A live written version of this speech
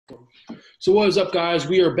So what is up, guys?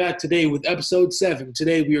 We are back today with episode 7.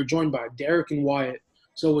 Today we are joined by Derek and Wyatt.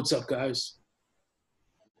 So what's up, guys?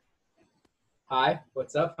 Hi,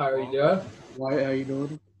 what's up? How are you doing? Wyatt, how you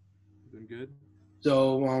doing? Doing good.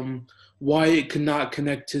 So Wyatt could not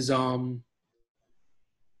connect his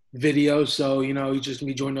video, so he's just gonna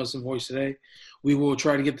be joining us in voice today. We will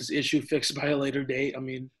try to get this issue fixed by a later date.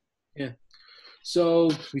 Yeah. So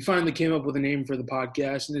we finally came up with a name for the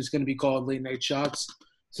podcast, and it's gonna be called Late Night Shots.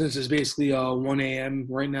 Since it's basically 1 a.m.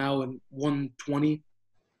 right now and 1:20.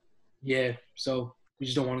 Yeah, so we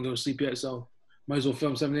just don't want to go to sleep yet, so might as well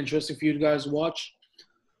film something interesting for you guys to watch.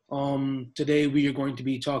 Today we are going to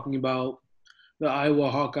be talking about the Iowa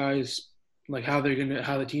Hawkeyes, like how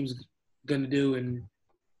the team's gonna do in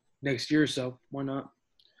next year. So why not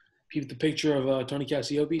keep the picture of Tony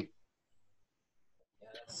Cassioppi?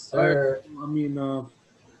 Yes, sir.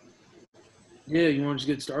 Yeah, you want to just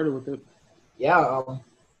get started with it? Yeah.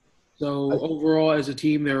 So overall, as a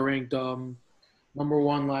team, they were ranked number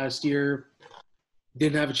 1 last year.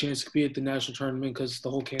 Didn't have a chance to compete at the national tournament because the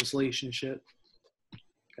whole cancellation shit.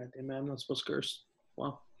 God damn it, I'm not supposed to curse.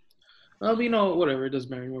 Wow. Whatever. It doesn't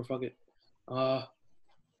matter anymore. Fuck it.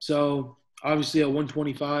 So obviously at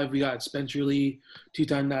 125, we got Spencer Lee,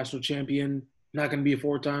 2-time national champion. Not going to be a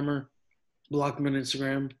 4-timer. Blocked him on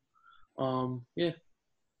Instagram. Yeah.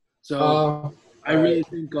 So I really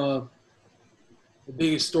think the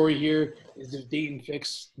biggest story here is if Dayton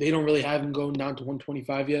Fix. They don't really have him going down to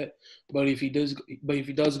 125 yet, but if he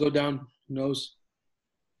does go down, who knows?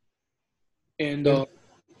 And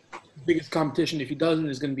biggest competition, if he doesn't,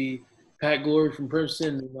 is going to be Pat Glory from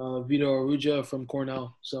Princeton and Vito Aruja from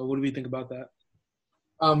Cornell. So what do we think about that?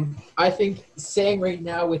 I think saying right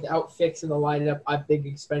now without Fix in the lineup, I'm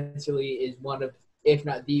thinking Spencer Lee is one of, if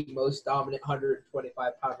not the most dominant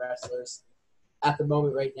 125-pound wrestlers at the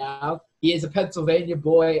moment right now. He is a Pennsylvania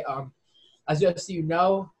boy. As just so you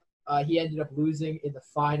know, he ended up losing in the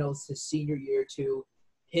finals his senior year to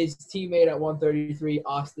his teammate at 133,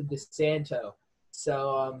 Austin DeSanto.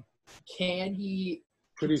 So can he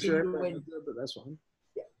Pretty continue sure, to win? but that's fine.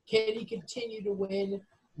 Can he continue to win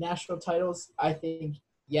national titles? I think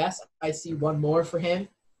yes. I see one more for him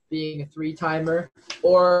being a 3-timer.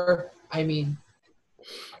 Or,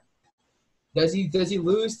 does he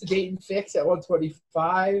lose to Dayton Fix at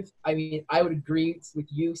 125? I would agree with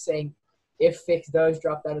you saying if Fix does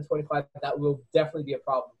drop down to 25, that will definitely be a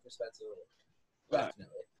problem for Spencer Lee.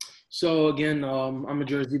 Definitely. So again, I'm a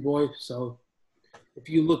Jersey boy. So if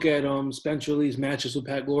you look at Spencer Lee's matches with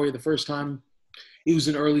Pat Glory, the first time he was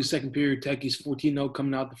in early second period tech. He's 14-0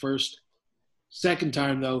 coming out the first. Second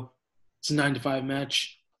time though, it's a 9-5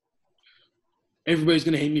 match. Everybody's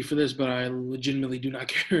gonna hate me for this, but I legitimately do not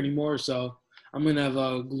care anymore. So I'm going to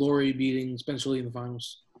have Glory beating Spencer Lee in the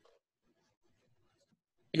finals.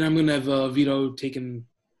 And I'm going to have Vito taking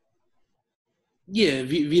 – yeah,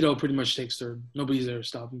 Vito pretty much takes third. Nobody's there to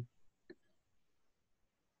stop him.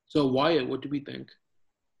 So, Wyatt, what do we think?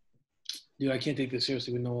 Dude, I can't take this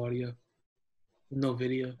seriously with no audio. With no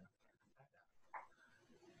video.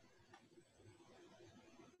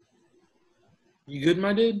 You good,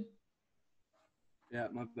 my dude? Yeah,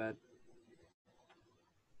 my bad.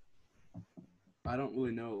 I don't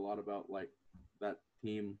really know a lot about that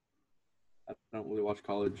team. I don't really watch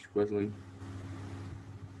college wrestling.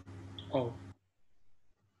 Oh.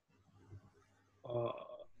 All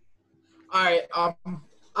right.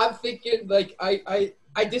 I'm thinking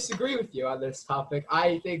I disagree with you on this topic.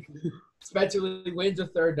 I think Spencer Lee wins a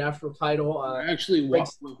 3rd national title. Actually,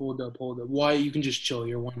 hold up. Why you can just chill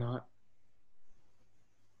here? Why not?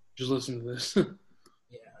 Just listen to this.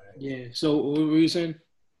 Yeah. So what were you saying?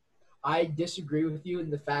 I disagree with you in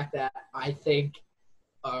the fact that I think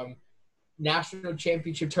national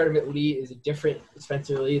championship tournament Lee is a different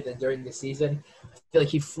Spencer Lee than during the season. I feel like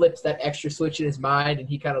he flips that extra switch in his mind and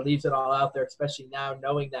he kind of leaves it all out there, especially now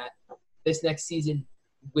knowing that this next season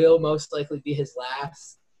will most likely be his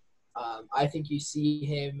last. I think you see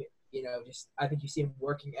him, I think you see him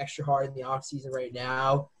working extra hard in the offseason right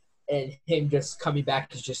now and him just coming back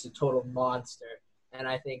as just a total monster. And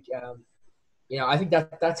I think I think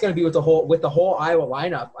that's going to be with the whole Iowa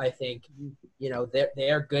lineup. I think, they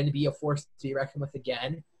are going to be a force to be reckoned with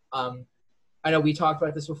again. I know we talked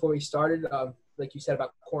about this before we started, like you said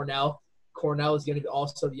about Cornell. Cornell is going to be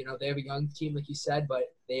also, they have a young team, like you said,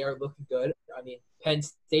 but they are looking good. Penn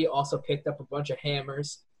State also picked up a bunch of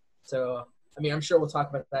hammers. So, I'm sure we'll talk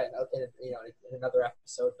about that in another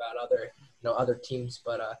episode about other teams.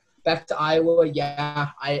 But back to Iowa,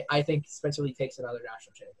 yeah, I think Spencer Lee takes another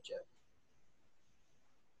national championship.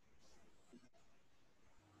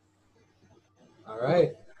 All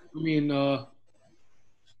right.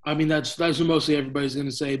 I mean, that's what mostly everybody's going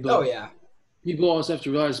to say, but Oh yeah, people also have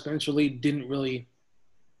to realize Spencer Lee didn't really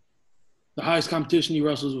 – the highest competition he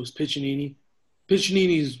wrestles was Piccinini.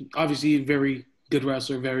 Piccinini's obviously a very good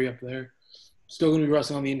wrestler, very up there. Still going to be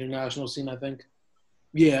wrestling on the international scene, I think.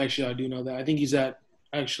 Yeah, actually, I do know that. I think he's at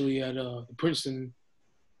the Princeton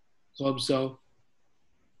club. So,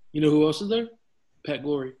 you know who else is there? Pat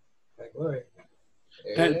Glory. Pat Glory.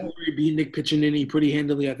 Pat Glory beat Nick Piccinini pretty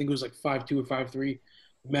handily. I think it was like 5-2 or 5-3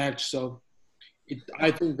 match. So,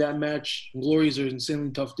 I think that match, Glory's an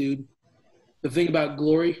insanely tough dude. The thing about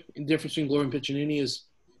Glory, the difference between Glory and Piccinini is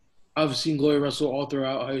I've seen Glory wrestle all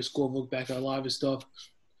throughout high school. I've looked back at a lot of his stuff.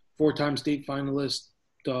 4-time state finalist,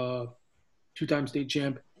 2-time state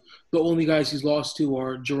champ. The only guys he's lost to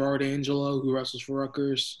are Gerard Angelo, who wrestles for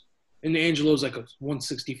Rutgers. And Angelo's like a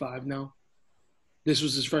 165 now. This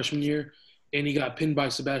was his freshman year. And he got pinned by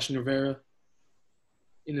Sebastian Rivera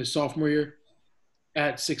in his sophomore year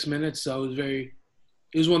at 6 minutes. So it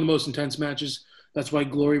was one of the most intense matches. That's why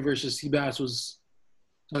Glory versus Seabass was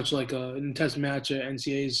such like an intense match at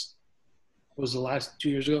NCAA's. Was the last 2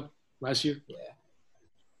 years ago? Last year? Yeah.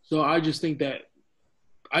 So I just think that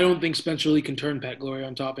I don't think Spencer Lee can turn Pat Glory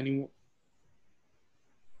on top anymore.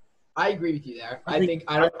 I agree with you there.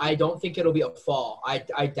 I don't think it'll be a fall.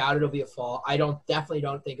 I doubt it'll be a fall. Definitely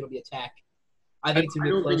don't think it'll be a tech. I think it's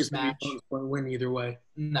gonna be a close match. I don't think it's going to win either way.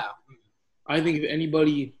 No. I think if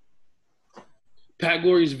anybody, Pat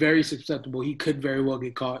Glory is very susceptible. He could very well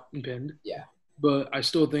get caught and pinned. Yeah. But I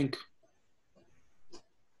still think.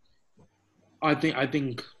 I think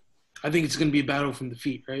it's going to be a battle from the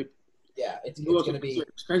feet, right? Yeah, it's going to be.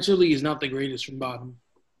 Spencer Lee is not the greatest from bottom.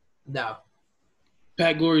 No.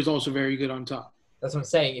 Pat Glory is also very good on top. That's what I'm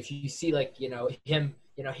saying. If you see him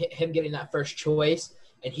getting that first choice,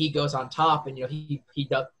 and he goes on top, and he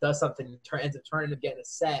does something, ends up turning him, getting a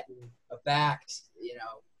set, a back,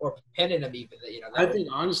 or pinning him even. I think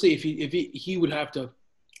honestly, if he would have to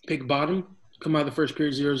pick bottom, come out of the first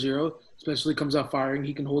period 0-0, especially comes out firing,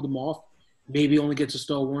 he can hold him off. Maybe only gets a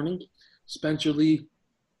stall warning. Spencer Lee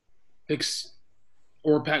picks,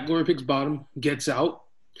 or Pat Glory picks bottom, gets out,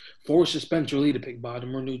 forces Spencer Lee to pick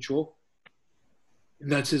bottom or neutral,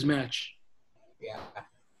 and that's his match. Yeah.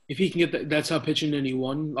 If he can get that, that's how Piccinini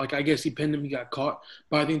won. Like, I guess he pinned him, he got caught,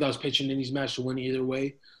 but I think that was Piccinini's match to win either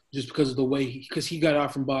way, just because of the way he got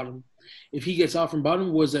out from bottom. If he gets out from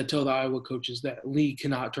bottom, what does that tell the Iowa coaches? That Lee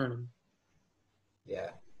cannot turn him. Yeah.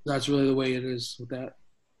 That's really the way it is with that.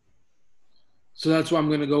 So that's why I'm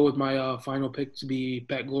going to go with my final pick to be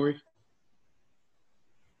Pat Glory.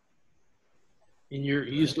 And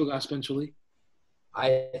you still got Spencer Lee?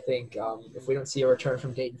 I think if we don't see a return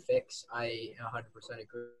from Dayton Fix, I 100%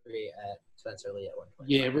 agree at Spencer Lee at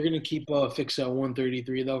 120. Yeah, we're going to keep Fix at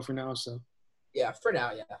 133, though, for now. So. Yeah, for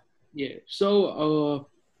now, yeah. Yeah, so,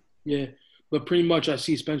 yeah. But pretty much I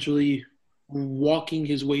see Spencer Lee walking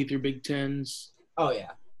his way through Big Tens. Oh,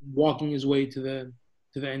 yeah. Walking his way to the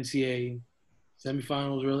NCAA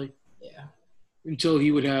semifinals, really. Yeah. Until he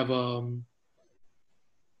would have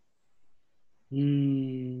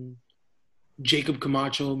Jacob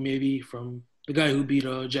Camacho, maybe, from the guy who beat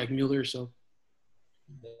Jack Mueller. So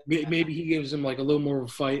maybe he gives him like a little more of a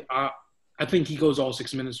fight. I think he goes all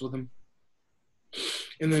 6 minutes with him.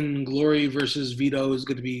 And then Glory versus Vito is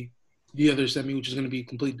going to be the other semi, which is going to be a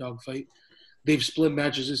complete dogfight. They've split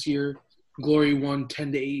matches this year. Glory won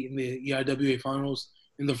 10-8 in the EIWA finals.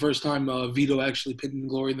 And the first time Vito actually pinned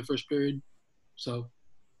Glory in the first period. So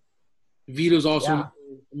Vito's also an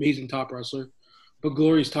amazing top wrestler. But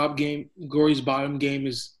Glory's bottom game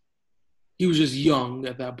is he was just young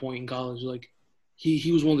at that point in college. Like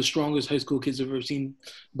he was one of the strongest high school kids I've ever seen.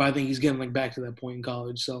 But I think he's getting like back to that point in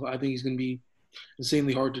college. So I think he's going to be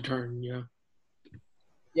insanely hard to turn,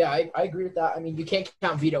 Yeah, I agree with that. I mean, you can't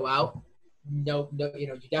count Vito out. No,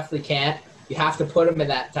 you definitely can't. You have to put him in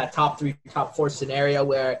that top 3, top 4 scenario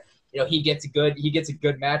where, he gets a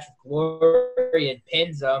good match with Glory and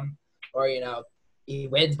pins him, or, he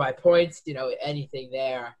wins by points, anything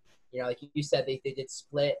there. Like you said, they did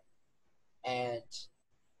split, and,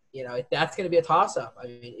 that's going to be a toss-up. I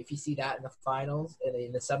mean, if you see that in the finals,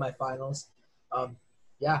 in the semifinals,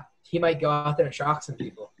 yeah, he might go out there and shock some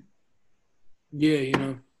people.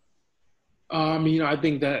 Yeah, I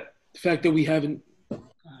think that the fact that we haven't – God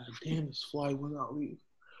damn, this fly will not leave.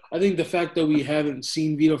 I think the fact that we haven't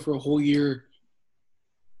seen Vito for a whole year,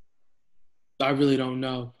 I really don't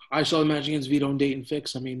know. I saw the match against Vito and Dayton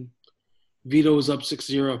Fix. I mean, Vito was up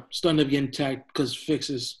 6-0. Stunned up getting tagged because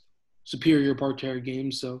Fix's superior parterre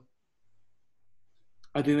game. So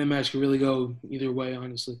I think that match could really go either way,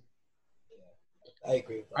 honestly. I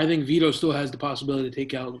agree with that. I think Vito still has the possibility to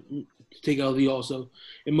take out take out Lee also.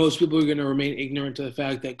 And most people are going to remain ignorant to the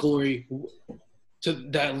fact that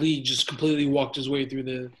that Lee just completely walked his way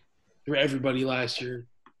through everybody last year.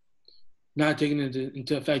 Not taking into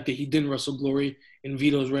the fact that he didn't wrestle Glory and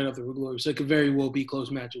Vito's right after Glory. So it could very well be close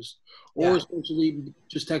matches. Or essentially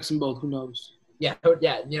just text them both. Who knows? Yeah.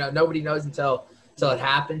 Nobody knows until it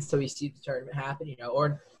happens, till we see the tournament happen,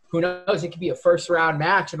 or who knows, it could be a first round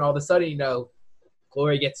match and all of a sudden,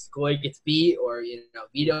 Glory gets beat, or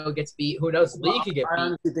Vito gets beat. Who knows? Lee could get beat. I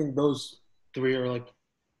honestly think those three are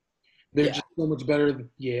they're just so much better.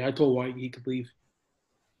 I told White he could leave.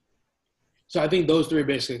 So I think those three are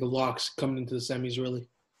basically locks coming into the semis, really.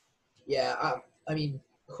 Yeah, I mean,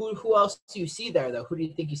 who else do you see there though? Who do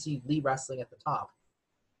you think you see Lee wrestling at the top?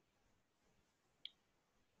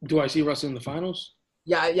 Do I see wrestling in the finals?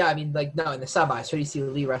 Yeah. I mean, no, in the semis. Who do you see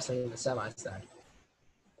Lee wrestling in the semis then?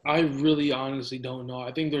 I really honestly don't know.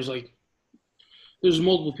 I think there's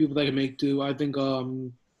multiple people that can make two. I think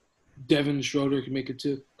Devin Schroeder can make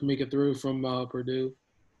it through from Purdue.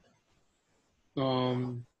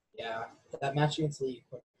 Yeah, that match against Lee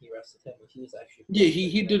when he wrestled him, he was actually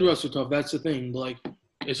he did wrestle tough. That's the thing.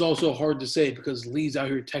 It's also hard to say because Lee's out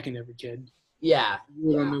here teching every kid. Yeah.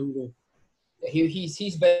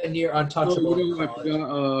 He's been near untouchable. I forgot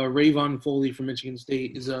Rayvon Foley from Michigan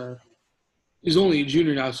State is only a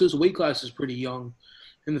junior now, so his weight class is pretty young.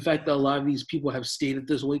 And the fact that a lot of these people have stayed at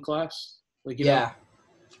this weight class, Rayvon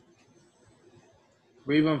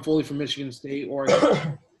Foley from Michigan State, or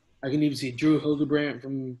I can even see Drew Hildebrandt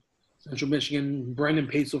from Central Michigan, Brandon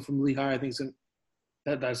Patel from Lehigh. I think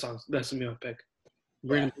that's a me pick.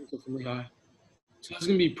 Brandon Patel from Lehigh. So it's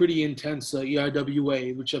gonna be pretty intense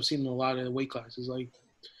EIWA, which I've seen in a lot of weight classes.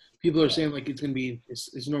 People are saying it's gonna be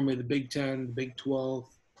it's normally the Big 10, the Big 12,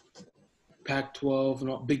 Pac-12, and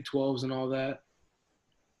all Big 12s and all that.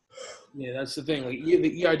 Yeah, that's the thing.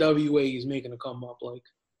 The EIWA is making a come up.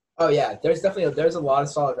 Oh yeah, there's a lot of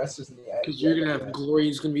solid wrestlers in the EIWA. Because you're gonna have Glory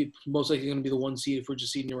is gonna be most likely gonna be the 1 seed if we're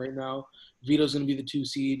just seeding it right now. Vito's gonna be the 2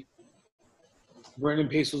 seed. Brandon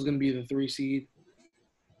Pacel's gonna be the 3 seed.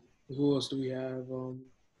 Who else do we have?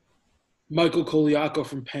 Michael Koliako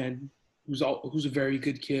from Penn, who's a very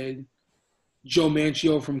good kid. Joe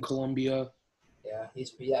Manchio from Columbia. Yeah,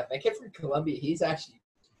 that kid from Columbia, he's actually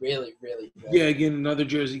really, really good. Yeah, again, another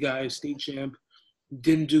Jersey guy, state champ.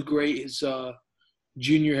 Didn't do great. His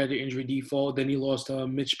junior had an injury default. Then he lost to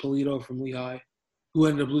Mitch Polito from Lehigh, who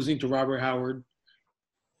ended up losing to Robert Howard,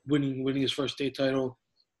 winning his first state title.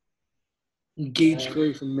 Gage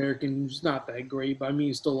Gray from American, who's not that great, but I mean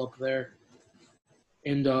he's still up there.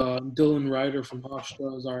 And Dylan Ryder from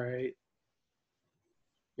Hofstra is all right.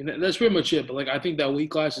 And that's pretty much it. But I think that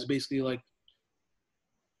weight class is basically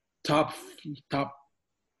top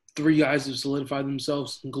 3 guys have solidified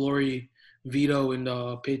themselves: Glory, Vito, and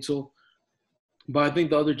Patel. But I think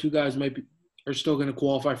the other 2 guys are still going to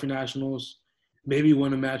qualify for nationals, maybe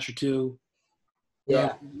win a match or 2.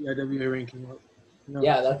 Yeah. EIWA ranking up.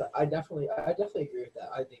 Yeah, I definitely agree with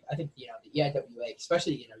that. I think the EIWA,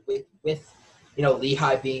 especially with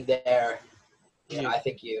Lehigh being there, I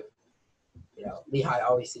think Lehigh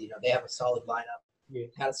obviously they have a solid lineup. Yeah.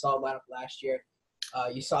 Had a solid lineup last year.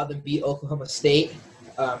 You saw them beat Oklahoma State,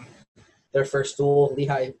 their first duel.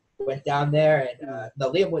 Lehigh went down there, and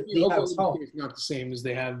Lehigh was home. It's not the same as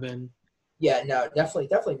they have been. Yeah, no, definitely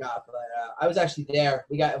not. But I was actually there.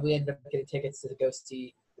 We ended up getting tickets to go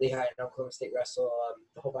see Lehigh and Oklahoma State wrestle,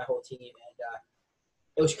 my whole team, and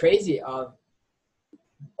it was crazy.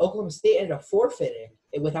 Oklahoma State ended up forfeiting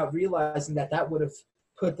it without realizing that would have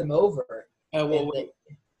put them over.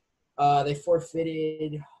 They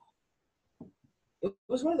forfeited. It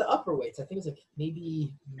was one of the upper weights. I think it was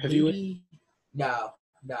maybe heavyweight. No.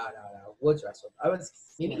 Woods wrestled. I was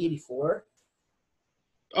maybe 84.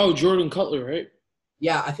 Oh, Jordan Cutler, right?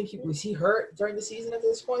 Yeah, I think was he hurt during the season at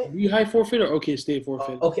this point? Lehigh forfeit or OK State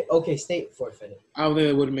forfeit? OK State forfeited. I don't think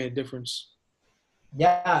it would have made a difference.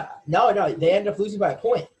 Yeah, no, they ended up losing by a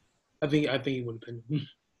point. I think it would have been.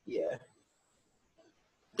 Yeah.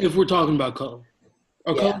 If we're talking about Cutler.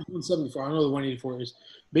 Cutler's 174. I know the 184 is.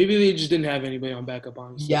 Maybe they just didn't have anybody on backup,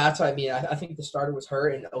 honestly. Yeah, that's what I mean. I think the starter was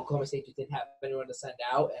hurt, and Oklahoma State just didn't have anyone to send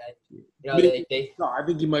out. And, No, I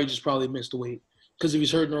think he might just probably missed a weight. Because if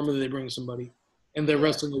he's hurt, normally they bring somebody. And they're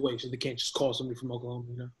wrestling away, so they can't just call somebody from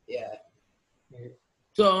Oklahoma, Yeah.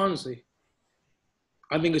 So, honestly,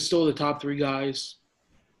 I think it's still the top 3 guys.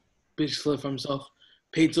 Big Cliff himself.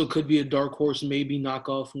 Patel could be a dark horse, maybe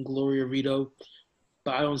knockoff from Glory or Vito.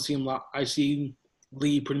 But I don't see him. I see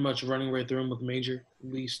Lee pretty much running right through him with Major,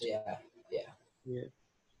 at least. Yeah.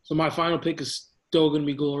 So my final pick is still going to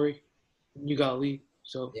be Glory. You got Lee.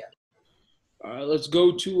 So yeah. All right, let's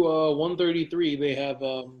go to 133. They have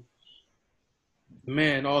Austin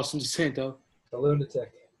DeSanto. The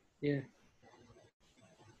lunatic. Yeah.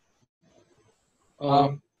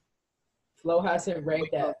 Flo has him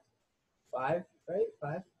ranked at 5, right?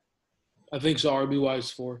 5? I think so. RBY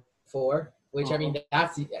is 4. 4, which I mean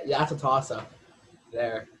that's a toss up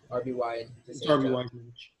there. RBY and It's DeSanto. RBY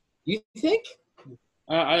match. You think?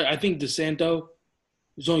 I think DeSanto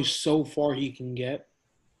is only so far he can get.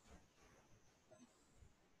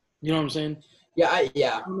 You know what I'm saying? Yeah, I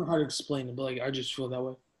don't know how to explain it, but like I just feel that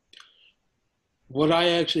way. What I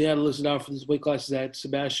actually had listed out for this weight class is that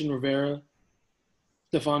Sebastian Rivera,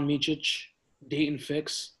 Stefan Micic, Dayton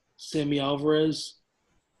Fix, Sammy Alvarez,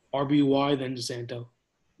 RBY, then DeSanto.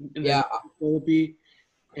 And yeah. Philippi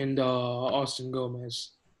and Austin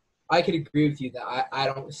Gomez. I could agree with you that I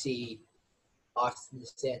don't see Austin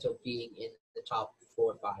DeSanto being in the top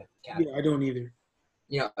 4 or 5 category. Yeah, I don't either.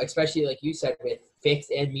 You know, especially like you said with Fix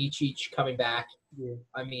and Micic coming back. Yeah.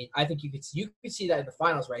 I mean, I think you could see that in the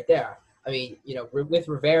finals right there. I mean, you know, with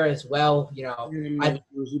Rivera as well, you know.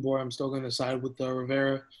 I'm still going to side with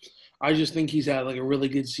Rivera. I just think he's had like a really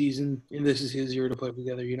good season, and this is his year to put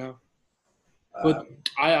together, you know. But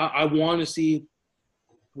I want to see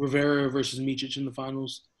Rivera versus Micic in the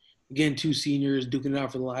finals. Again, 2 seniors duking it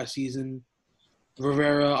out for the last season.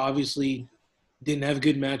 Rivera obviously didn't have a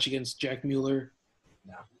good match against Jack Mueller.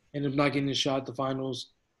 No. Ended up not getting a shot at the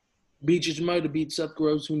finals. Micic might have beat Seth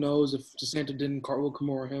Groves. Who knows if DeSanto didn't cartwheel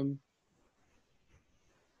Kimura him.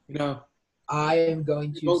 You know. I am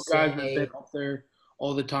going to both say guys have been up there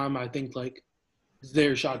all the time. I think like it's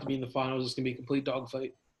their shot to be in the finals. It's gonna be a complete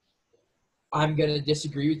dogfight. I'm gonna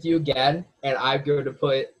disagree with you again, and I'm going to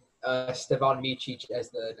put Stefan Micic as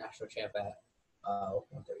the national champ at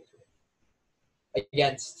 133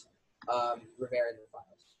 against Rivera in the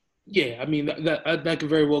finals. Yeah, I mean that could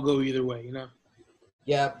very well go either way, you know.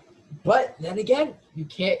 Yeah, but then again, you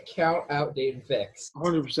can't count out Dayton Fix.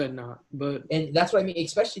 100% not, but and that's what I mean.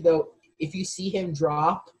 Especially though, if you see him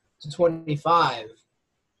drop to 25.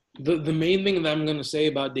 The main thing that I'm gonna say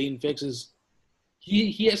about Dayton Fix is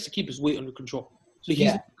he has to keep his weight under control. So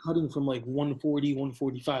he's cutting from like 140,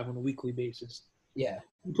 145 on a weekly basis. Yeah.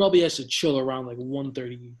 He probably has to chill around like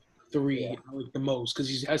 133 like the most because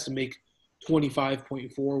he has to make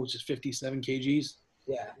 25.4, which is 57 kgs.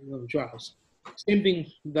 Yeah. In the trials. Same thing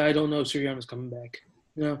that I don't know if Sirianni's coming back.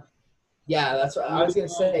 You know? Yeah, that's what I was going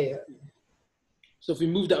to say. So if we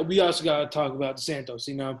move down, we also got to talk about DeSantos.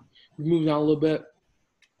 You know, we moved on a little bit.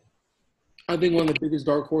 I think one of the biggest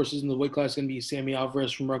dark horses in the weight class is going to be Sammy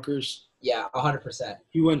Alvarez from Rutgers. Yeah, 100%.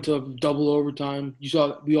 He went to double overtime.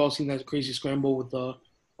 We all seen that crazy scramble with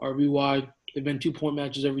RBY. They've been 2-point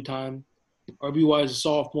matches every time. RBY is a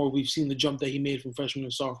sophomore. We've seen the jump that he made from freshman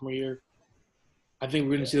to sophomore year. I think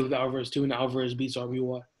we're going to see it with Alvarez too, and Alvarez beats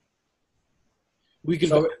RBY.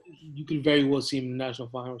 You could very well see him in the national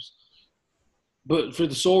finals. But for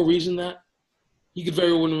the sole reason that he could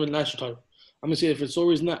very well win a national title. I'm going to say that for the sole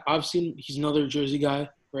reason that he's another Jersey guy,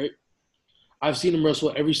 right? I've seen him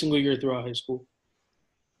wrestle every single year throughout high school.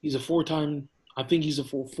 He's a 4-time – I think he's a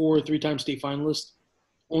 4 or 3-time state finalist.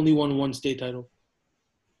 Only won 1 state title.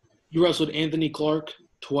 He wrestled Anthony Clark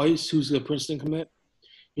twice, who's the Princeton commit.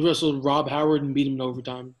 He wrestled Rob Howard and beat him in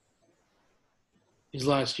overtime his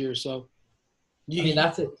last year. So, I mean,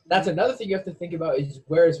 that's another thing you have to think about is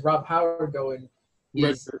where is Rob Howard going?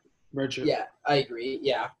 Red shirt. Yeah, I agree.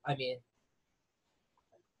 Yeah, I mean,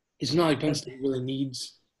 it's not like Penn State really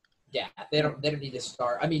needs. Yeah, they don't need to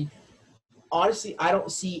start. I mean, honestly, I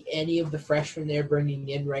don't see any of the freshmen they're bringing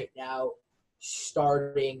in right now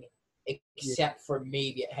starting except for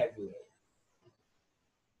maybe at heavyweight.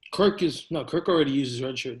 Kirk already uses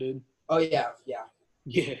red shirt, dude. Oh yeah.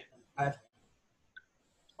 Yeah.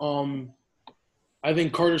 I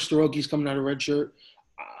think Carter Staroki's coming out of red shirt.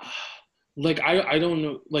 I don't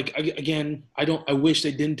know. Like again, I wish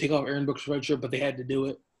they didn't take off Aaron Brooks' red shirt, but they had to do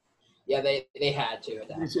it. Yeah, they had to.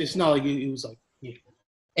 It's not like it was like. Yeah.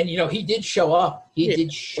 And you know he did show up. He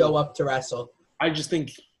did show up to wrestle. I just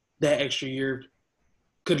think that extra year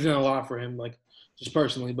could have done a lot for him, like just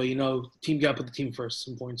personally. But the team got to put the team first.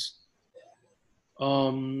 Some points.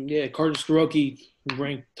 Carter Staroki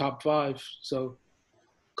ranked top 5, so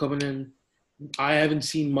coming in. I haven't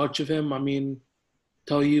seen much of him. I mean,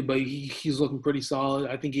 tell you, but he's looking pretty solid.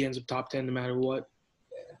 I think he ends up top 10 no matter what.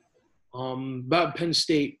 Yeah. About Penn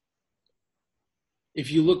State,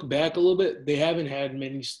 if you look back a little bit, they haven't had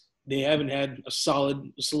a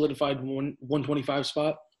solidified 125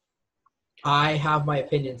 spot. I have my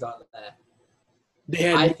opinions on that. They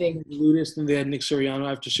had Ludus and they had Nick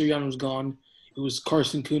Suriano. After Suriano was gone, it was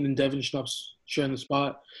Carson Kuhn and Devin sharing the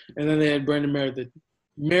spot. And then they had Brandon Meredith.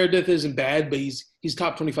 Meredith isn't bad, but he's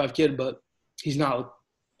top 25 kid, but he's not.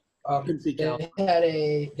 Right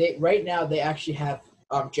now they actually have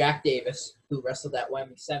Jack Davis, who wrestled at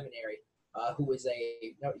Wyoming Seminary, who was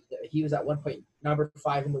he was at one point number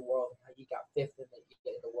 5 in the world. He got 5th in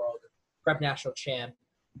the world prep national champ.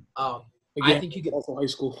 Again, I think you could also high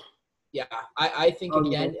school. Yeah, I think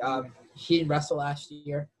again he didn't wrestle last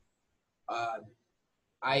year.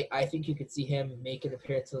 I think you could see him make an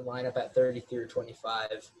appearance in the lineup at 33 or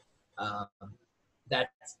 25.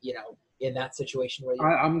 That's in that situation where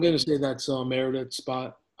I'm gonna say that's Meredith's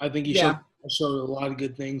spot. I think he showed a lot of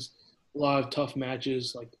good things, a lot of tough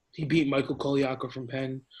matches. Like he beat Michael Koliaka from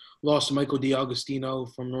Penn, lost to Michael D'Agostino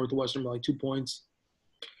from Northwestern by like 2 points.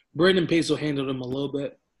 Brandon Peso handled him a little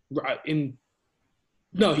bit.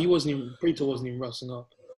 No, he wasn't even. Peso wasn't even wrestling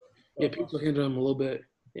up. Yeah, Peso handled him a little bit.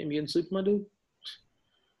 Damn, you getting sleep, my dude?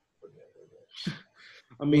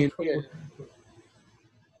 I mean,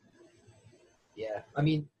 yeah. I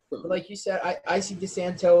mean, like you said, I see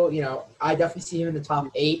DeSanto. I definitely see him in the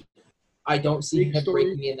top 8. I don't see him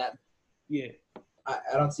breaking in that. Yeah.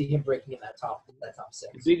 I don't see him breaking in that top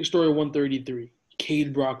 6. The biggest story 133.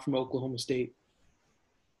 Cade Brock from Oklahoma State.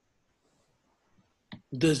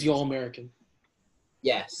 Does the All-American.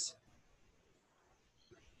 Yes.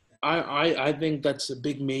 I think that's a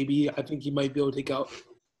big maybe. I think he might be able to take out.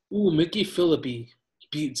 Mickey Phillippi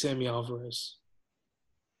beat Sammy Alvarez.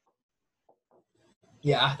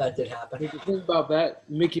 Yeah, that did happen. If you think about that,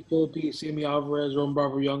 Mickey Phillippi, Sammy Alvarez, Roman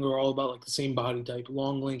Bravo Young are all about like the same body type,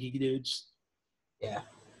 long, lanky dudes. Yeah.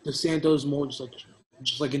 DeSanto's more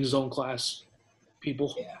just like in his own class,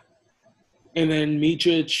 people. Yeah. And then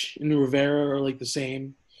Miocic and Rivera are like the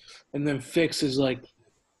same, and then Fix is like.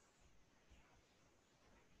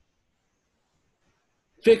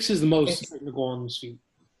 Fix is the most technical on his feet.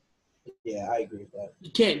 Yeah, I agree with that. He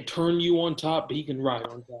can't turn you on top, but he can ride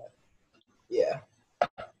on top. Yeah. And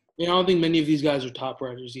I don't think many of these guys are top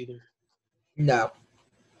riders either. No.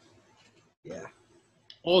 Yeah.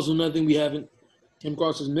 Also, another thing we haven't came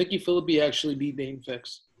across is Mickey Phillippi actually beat Dane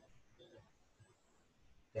Fix.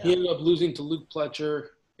 Yeah. He ended up losing to Luke Pletcher,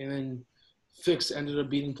 and then Fix ended up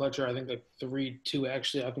beating Pletcher, I think, like 3-2,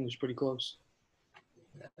 actually. I think it was pretty close.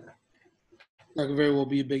 Yeah. That could very well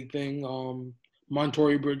be a big thing.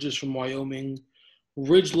 Montori Bridges from Wyoming.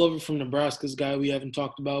 Ridge Lover from Nebraska's guy we haven't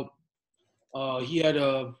talked about. I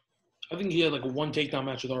think he had like a 1 takedown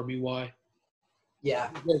match with RBY. Yeah.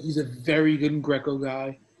 He's a very good Greco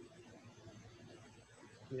guy.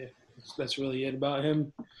 Yeah, that's really it about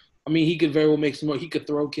him. I mean, he could very well make some more. He could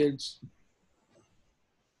throw kids.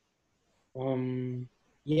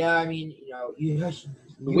 Yeah, I mean, the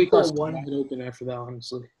weight class wide open after that,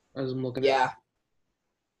 honestly, as I'm looking at it.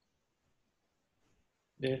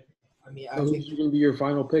 Yeah. I mean, who's going to be your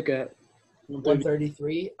final pick at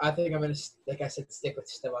 133? I think I'm going to, like I said, stick with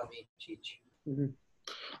Stevan Miocic. Mm-hmm.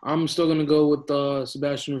 I'm still going to go with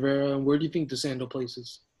Sebastian Rivera. And where do you think DeSanto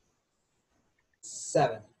places?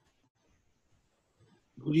 7.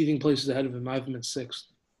 Who do you think places ahead of him? I have him at 6th.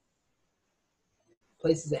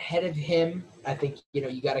 Places ahead of him, I think,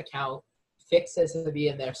 you got to count. Fix has to be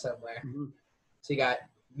in there somewhere. Mm-hmm. So you got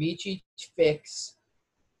Miocic, Fix,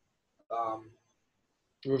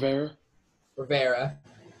 Rivera.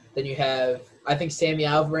 Then you have, I think, Sammy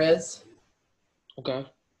Alvarez. Okay.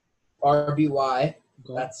 RBY. Okay.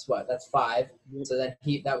 That's 5. Mm-hmm. So then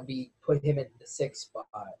that would be put him in the 6th spot.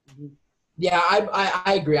 Mm-hmm. Yeah,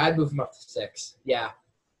 I agree. I'd move him up to 6. Yeah.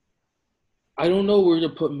 I don't know where to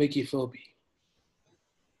put Mickey Phillippi.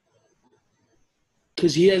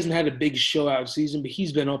 Because he hasn't had a big show-out season, but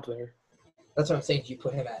he's been up there. That's what I'm saying. Do you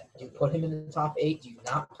put him in the top 8? Do you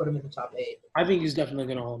not put him in the top 8? I think he's definitely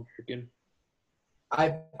going to All-American.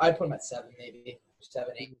 I'd put him at 7, maybe.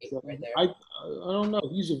 7, 8, right there. I don't know.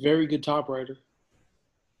 He's a very good top rider.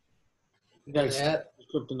 That's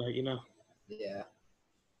kryptonite, Yeah.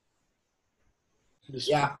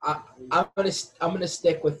 Yeah, I'm gonna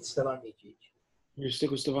stick with Stevan Miocic. You stick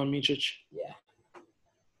with Stevan Miocic? Yeah.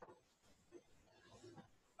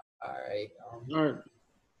 All right. All right.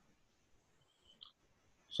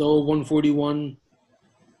 So 141.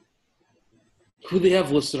 Who they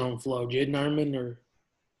have listed on Flow? Jaden Ironman or?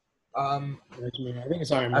 I think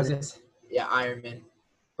it's Ironman. Ironman.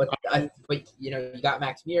 But you got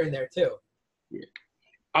Max Muir in there too. Yeah.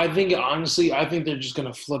 I think they're just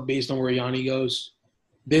gonna flip based on where Yanni goes.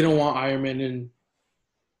 They don't want Ironman in.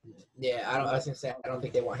 Yeah, I was gonna say I don't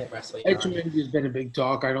think they want him wrestling. Edgerman has been a big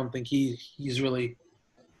talk. I don't think he's really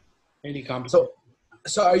any competition.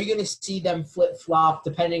 So are you gonna see them flip flop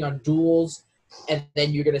depending on duels, and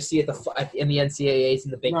then you're gonna see it in the NCAAs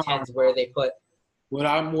and the Big Tens where they put What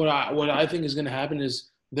I think is going to happen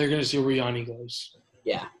is they're going to see where Yanni goes.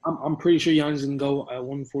 Yeah. I'm pretty sure Yanni's going to go at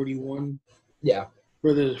 141 Yeah.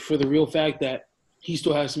 for the real fact that he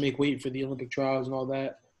still has to make weight for the Olympic trials and all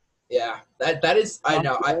that. Yeah. That is – I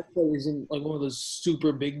know. Isn't like one of those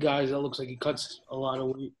super big guys that looks like he cuts a lot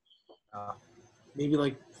of weight. Maybe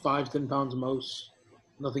like 5-10 pounds most.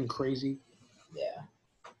 Nothing crazy. Yeah.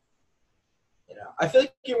 I feel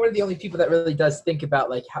like you're one of the only people that really does think about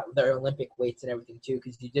like how their Olympic weights and everything too,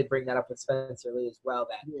 because you did bring that up with Spencer Lee as well.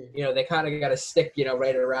 That they kind of got to stick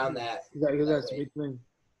right around that. Exactly, that's a big thing.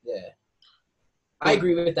 Yeah, I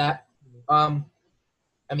agree with that. I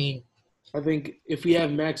think if we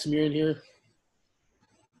have Max Murin here,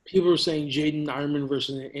 people are saying Jaden Ironman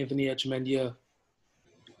versus Anthony Etchemendia.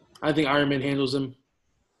 I think Ironman handles him.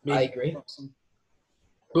 I agree.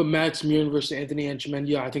 But Max Murin versus Anthony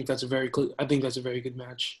Etchemendia, I think that's a very good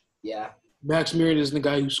match. Yeah. Max Murin isn't the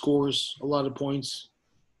guy who scores a lot of points,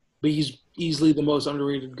 but he's easily the most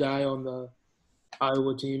underrated guy on the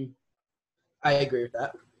Iowa team. I agree with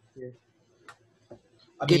that. Yeah.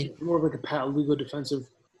 More of like a Pat Lugo defensive.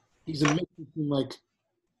 He's a mix between like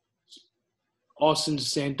Austin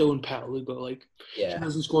DeSanto and Pat Lugo. He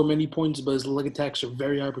doesn't score many points, but his leg attacks are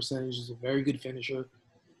very high percentage. He's a very good finisher.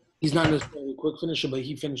 He's not necessarily a quick finisher, but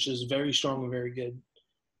he finishes very strong and very good.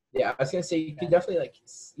 Yeah, I was gonna say you could definitely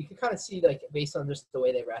you can kind of see based on just the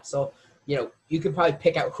way they wrestle, you could probably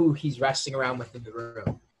pick out who he's wrestling around with in the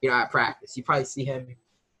room. At practice, you probably see him.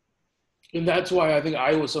 And that's why I think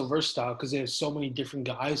Iowa's so versatile because they have so many different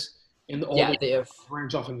guys, and all they have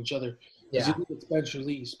branch off on each other. Yeah. You look at Spencer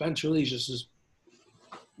Lee. Spencer Lee he's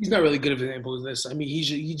not really good of an example of this. I mean,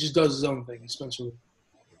 he just does his own thing. Spencer Lee.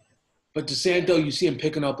 But DeSanto, you see him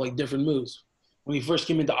picking up like different moves. When he first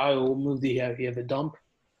came into Iowa, what move did he have? He had the dump.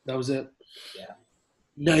 That was it. Yeah.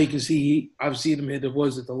 Now you can see I've seen him hit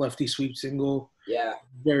the lefty sweep single. Yeah.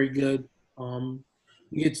 Very good.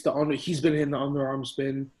 He hits he's been hitting the underarm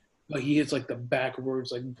spin, but he hits like the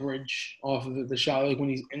backwards like bridge off of the shot like when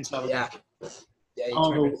he's inside. Yeah.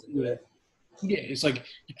 Yeah. Yeah, it's like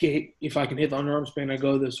if I can hit the underarm spin, I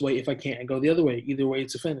go this way. If I can't, I go the other way. Either way,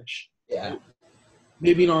 it's a finish. Yeah.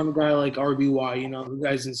 Maybe not a guy like RBY, the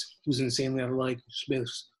guy who's insanely athletic,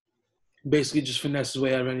 basically just finesse his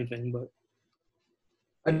way out of anything. But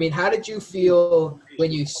I mean, how did you feel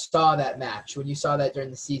when you saw that match? When you saw that during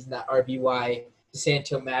the season, that RBY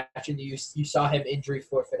DeSanto match, and you saw him injury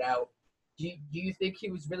forfeit out? Do you think he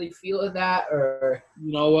was really feeling that, or?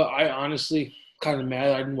 You know what? I honestly kind of mad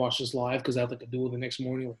I didn't watch this live because I had like a duel the next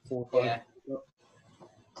morning, like 4 or 5. Yeah.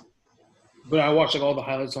 But I watched like all the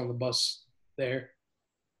highlights on the bus there.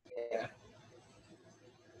 Yeah.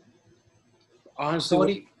 Honestly, what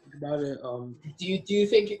do you think about it? Do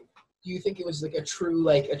you think it was like a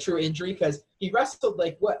true injury? Because he wrestled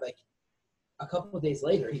like a couple of days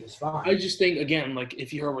later, he was fine. I just think again, like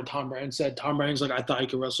if you heard what Tom Brand said, Tom Brand's like I thought he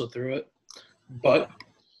could wrestle through it, but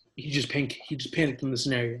he just panicked in the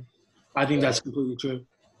scenario. I think that's completely true.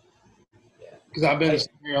 Yeah. Because I've been in a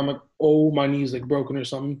scenario, I'm like, oh, my knee's like broken or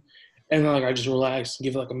something. And then, I just relax and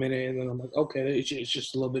give it, a minute, and then I'm like, okay, it's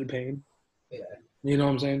just a little bit of pain. Yeah. You know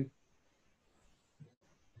what I'm saying?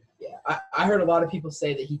 Yeah. I heard a lot of people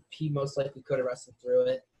say that he most likely could have wrestled through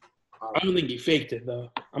it. I don't think he faked it,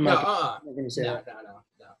 though. I'm not going to say that.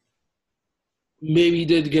 No. Maybe he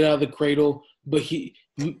did get out of the cradle, but the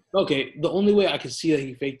only way I can see that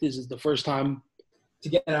he faked this is the first time. To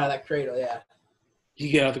get out of that cradle, yeah. He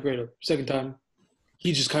get out of the cradle. Second time,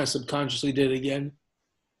 he just kind of subconsciously did it again.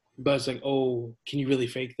 But it's like, oh, can you really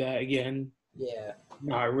fake that again? Yeah.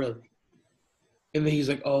 Not really. And then he's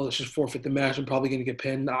like, oh, let's just forfeit the match. I'm probably going to get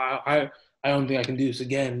pinned. I don't think I can do this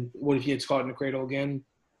again. What if he gets caught in the cradle again?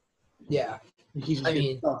 Yeah. He's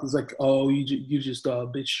like, oh, you just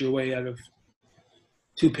bitched your way out of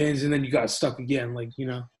 2 pins, and then you got stuck again,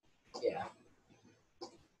 Yeah.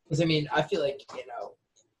 Because, I feel like,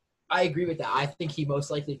 I agree with that. I think he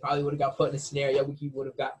most likely probably would have got put in a scenario where he would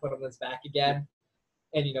have got put on his back again.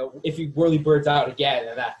 And, if he whirly birds out again,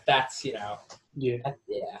 then that's. Yeah. Yeah.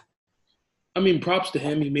 Props to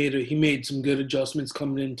him. He made some good adjustments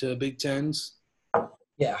coming into Big Tens.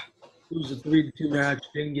 Yeah. It was a 3-2 match.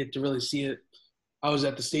 Didn't get to really see it. I was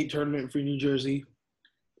at the state tournament for New Jersey,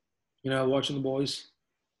 watching the boys.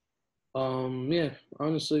 Yeah,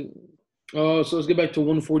 honestly. So let's get back to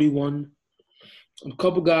 141. A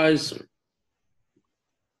couple guys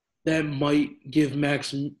that might give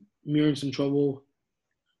Max Murin some trouble.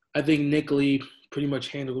 I think Nick Lee pretty much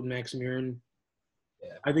handled Max Murin.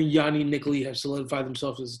 Yeah. I think Yanni and Nick Lee have solidified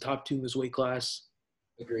themselves as the top 2 in this weight class.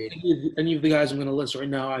 Agreed. Any of the guys I'm going to list right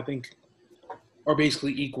now, I think, are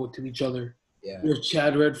basically equal to each other. Yeah. There's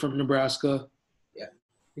Chad Red from Nebraska. Yeah.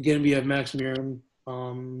 Again, we have Max Murin,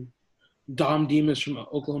 Dom Demas from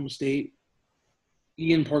Oklahoma State,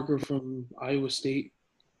 Ian Parker from Iowa State,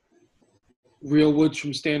 Real Woods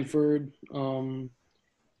from Stanford, Caden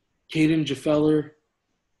Jaffeller,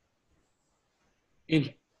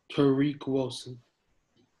 and Tariq Wilson.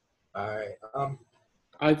 All right.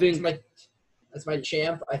 I think That's my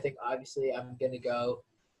champ. I think obviously I'm gonna go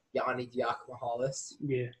Yanni Diakomahalis,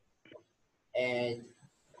 yeah. and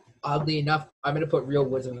oddly enough, I'm gonna put Real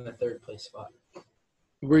Woods in the third place spot.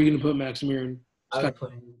 Where are you gonna put Max Murin? I'm gonna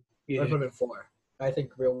put him in 4. I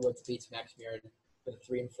think Real Woods beats Max Murin for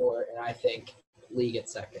 3 and 4, and I think Lee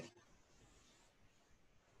gets second.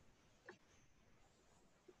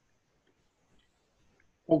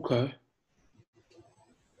 Okay.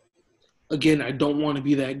 Again, I don't want to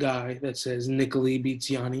be that guy that says Nick Lee beats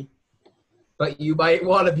Yanni. But you might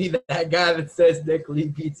want to be that guy that says Nick Lee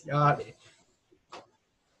beats Yanni.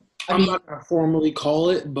 I'm not going to formally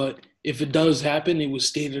call it, but if it does happen, it was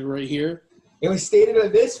stated right here. It was stated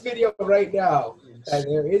in this video right now that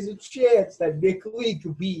there is a chance that Nick Lee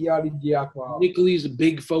could beat Yanni Diakomahalis. Nick Lee's a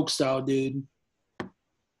big folk style dude.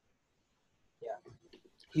 Yeah.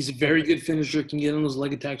 He's a very good finisher, can get on those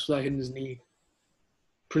leg attacks without hitting his knee.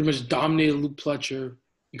 Pretty much dominated Luke Pletcher,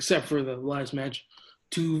 except for the last match.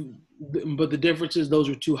 But the difference is those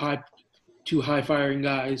are two high firing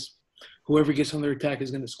guys. Whoever gets on their attack is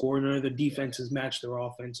going to score. None of their defenses match their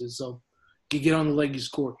offenses. So you get on the leg, you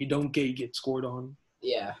score. You don't get, you get scored on.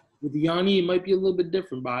 Yeah. With Yanni, it might be a little bit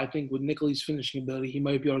different, but I think with Nick Lee's finishing ability, he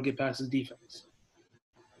might be able to get past his defense.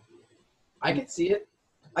 I could see it.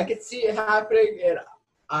 I could see it happening, and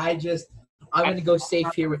I'm going to go safe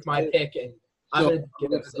here with my pick, and I'm going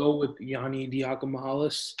to go with Yanni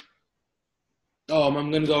Diakomahalis. I'm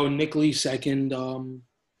going to go Nick Lee second.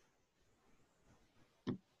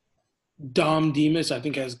 Dom Demas, I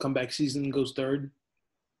think, has a comeback season and goes third.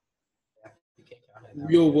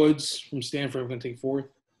 Real Woods from Stanford, I'm going to take fourth.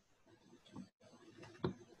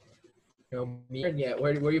 No, yet.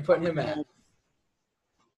 Where are you putting him at?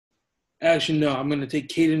 Actually, no. I'm going to take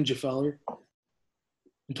Caden Jaffeller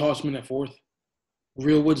and toss him in at fourth.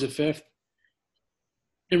 Real Woods at fifth.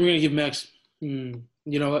 And we're going to give Max you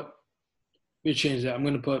know what? We're going to change that. I'm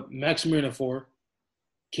going to put Max Murin at 4,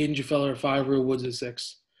 Caden Jaffeller at 5, Real Woods at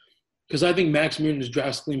 6. Because I think Max Murin has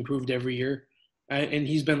drastically improved every year. And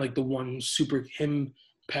he's been like the one super – him,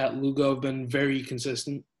 Pat Lugo have been very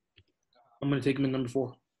consistent. I'm going to take him at number 4.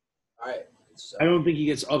 All right. So, I don't think he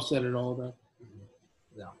gets upset at all, though.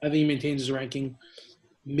 No. I think he maintains his ranking.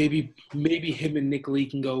 Maybe him and Nick Lee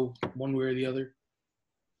can go one way or the other.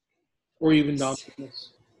 Or even Dom.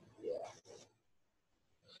 Yeah.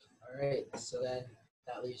 All right. So then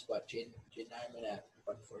that leaves what? Jin Nyman at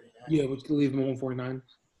 149? Yeah, we'll leave him at 149.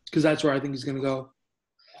 Because that's where I think he's going to go.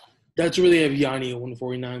 That's where they have Yanni at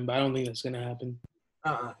 149, but I don't think that's going to happen.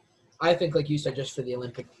 I think, like you said, just for the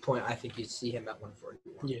Olympic point, I think you'd see him at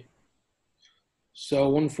 141. Yeah. So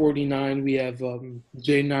 149, we have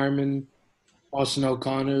Jay Nyman, Austin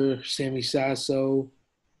O'Connor, Sammy Sasso.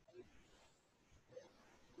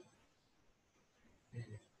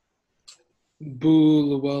 Boo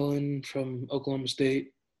Llewellyn from Oklahoma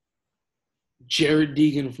State. Jared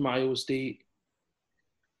Deegan from Iowa State.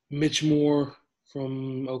 Mitch Moore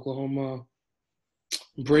from Oklahoma.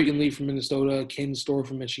 Brayton Lee from Minnesota. Ken Storr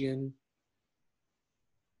from Michigan.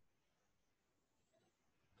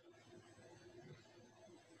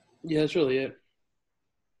 Yeah, that's really it.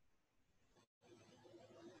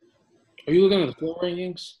 Are you looking at the floor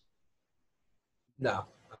rankings? No.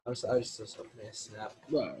 I was just looking at a snap.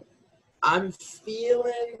 Right. I'm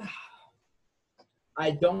feeling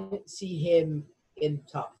I don't see him in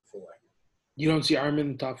top 4. You don't see Ironman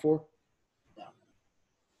in the top 4? No.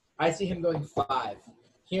 I see him going 5.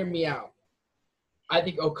 Hear me out. I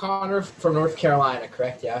think O'Connor from North Carolina,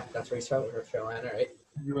 correct? Yeah, that's where he's from, North Carolina, right?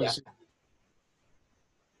 Yeah.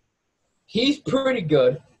 He's pretty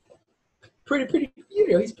good. Pretty.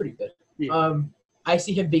 He's pretty good. Yeah. I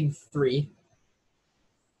see him being 3.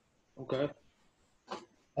 Okay.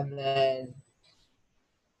 And then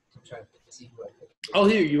I'm trying to see who I pick. I'll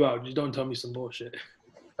hear you out. Just don't tell me some bullshit.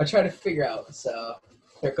 I'll try to figure out. So,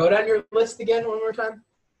 here, go down your list again one more time.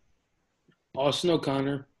 Austin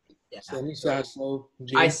O'Connor. Yeah. Sammy Sasso.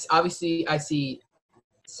 I see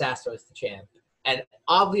Sasso as the champ. And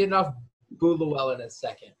oddly enough, Boo Llewellyn is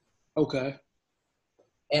second. Okay.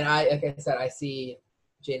 And like I said, I see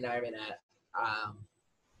Jay Nyman at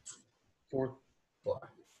 4.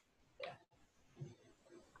 4. Yeah.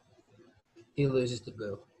 He loses to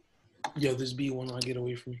Boo. Yo, this B will not get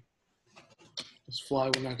away from me. This fly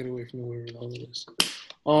will not get away from me wherever the hell it is.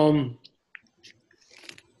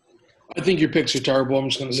 I think your picks are terrible. I'm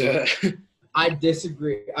just going to say that. I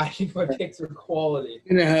disagree. I think my picks are quality.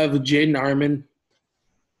 I'm going to have Jaden Ironman,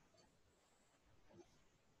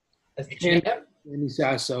 As the champ, Andy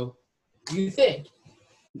Sasso you think?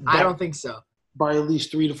 I don't think so. by at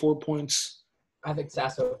least 3 to 4 points. I think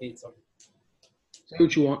Sasso beats him. Say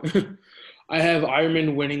what you want. I have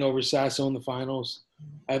Ironman winning over Sasso in the finals.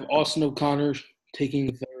 I have Austin O'Connor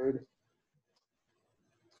taking third.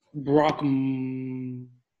 Brock.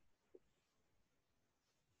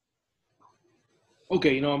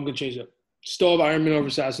 Okay, I'm going to change it. Still have Ironman over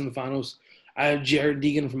Sasso in the finals. I have Jared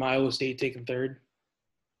Deegan from Iowa State taking third.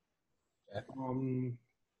 Okay.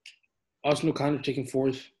 Austin O'Connor taking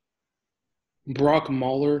fourth. Brock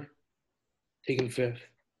Mahler taking fifth.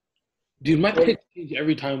 Dude, my picks change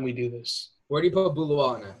every time we do this. Where do you put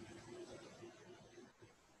Bulawa in it?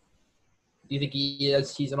 Do you think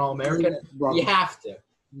he's an All-American? You have to.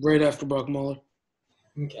 Right after Brock Mahler.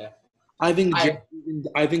 Okay. I think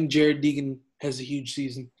Jared Deegan has a huge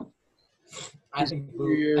season. I think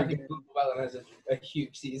Bulawa has a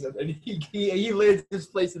huge season. And he lands his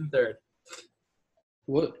place in third.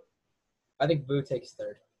 What? I think Boo takes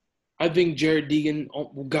third. I think Jared Deegan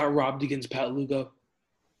got robbed against Pat Lugo.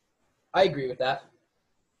 I agree with that.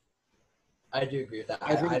 I do agree with that.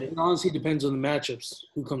 I think it honestly depends on the matchups,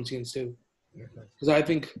 who comes against who. Because I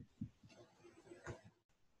think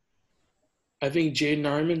Jaden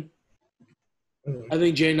Ironman. I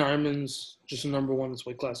think Jaden Ironman's just a number one that's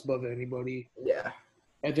weight class above anybody. Yeah.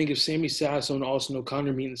 I think if Sammy Sasso and Austin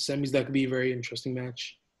O'Connor meet in the semis, that could be a very interesting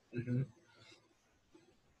match. Mm-hmm.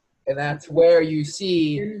 And that's where you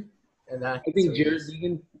see. I think Jared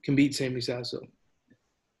Deegan can beat Sammy Sasso.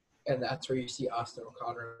 And that's where you see Austin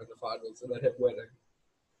O'Connor in the finals and then him winning.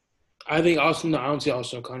 I don't see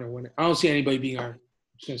Austin O'Connor winning. I don't see anybody being Ironman. I'm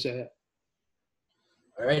just going to say that.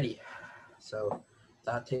 Alrighty. So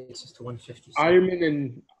that takes us to 150.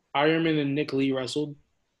 Ironman and Nick Lee wrestled.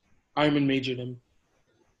 Ironman majored him.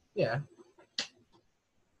 Yeah.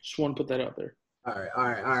 Just want to put that out there. All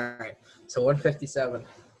right. So 157.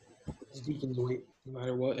 Deacon's weight, no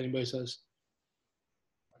matter what anybody says.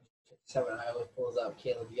 157, Iowa pulls out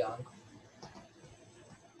Caleb Young.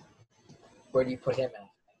 Where do you put him at?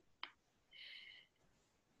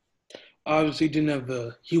 Obviously, didn't have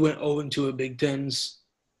he went 0-2 at Big Tens.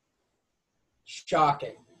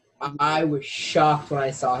 Shocking. I was shocked when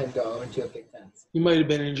I saw him go 0-2 at Big Tens. He might have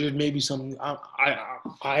been injured, maybe something.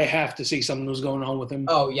 I have to say something was going on with him.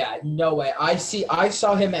 Oh yeah, no way. I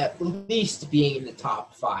saw him at least being in the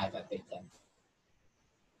top 5 at Big Ten.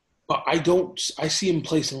 But I see him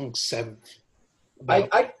placing like 7th.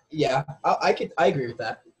 I agree with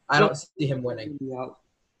that. I don't see him winning.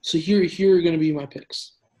 So here are going to be my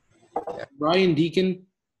picks. Yeah. Ryan Deacon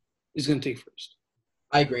is going to take first.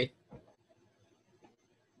 I agree.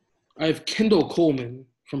 I have Kendall Coleman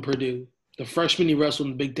from Purdue, the freshman he wrestled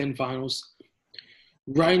in the Big Ten Finals.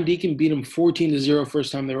 Ryan Deacon beat him 14-0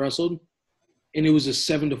 first time they wrestled, and it was a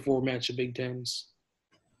 7-4 match at Big Tens.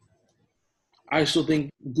 I still think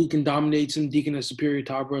Deacon dominates him. Deacon has superior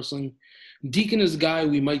top wrestling. Deacon is the guy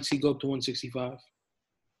we might see go up to 165. I was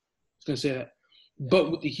going to say that. But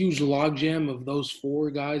with the huge logjam of those 4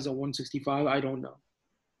 guys at 165, I don't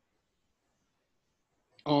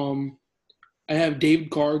know. I have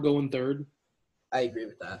David Carr going third. I agree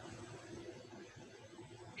with that.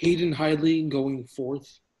 Hayden Hidley going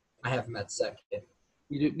fourth. I have him at second.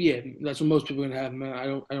 Yeah, that's what most people are going to have him at. I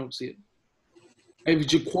don't see it. I have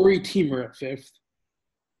Ja'Cory Teamer at fifth.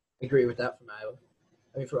 Agree with that from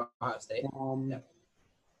Iowa. From Ohio State.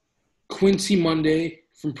 Quincy Monday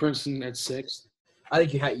from Princeton at sixth. I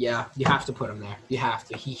think you have to put him there. You have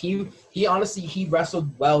to. He honestly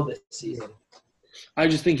wrestled well this season. I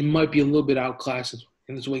just think he might be a little bit outclassed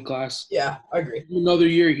in this weight class. Yeah, I agree. Another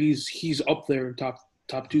year, he's up there in top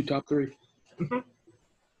 2, top 3.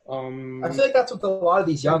 Mm-hmm. I feel like that's with a lot of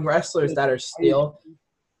these young wrestlers that are still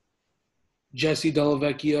Jesse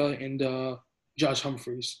Delavecchia and Josh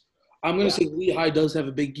Humphreys. I'm gonna say Lehigh does have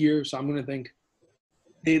a big year, so I'm gonna think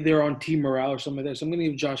they're on team morale or something like that. So I'm gonna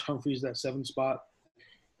give Josh Humphreys that 7th spot,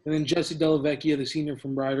 and then Jesse Delavecchia, the senior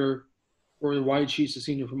from Rider, or the Wyatt Sheets, the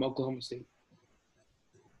senior from Oklahoma State.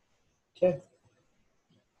 Okay.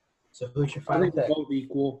 So who's your final pick? I think both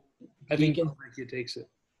equal. I think Delavecchia takes it.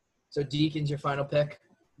 So Deacon's your final pick?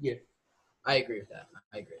 Yeah. I agree with that.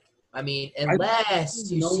 I agree. I mean,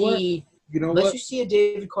 unless you see a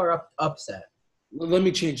David Carr upset. Let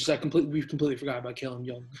me change this. We completely forgot about Caleb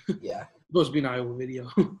Young. Yeah. Supposed to be an Iowa video.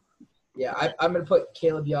 Yeah, I'm gonna put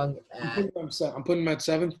Caleb Young at. I'm putting him at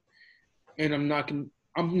 7th, and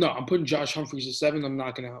I'm putting Josh Humphreys at 7th. I'm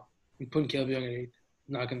knocking out. I'm putting Caleb Young at 8th.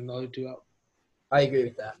 Knocking the other 2 out. I agree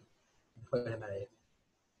with that. put him at 8th.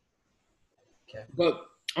 Okay. But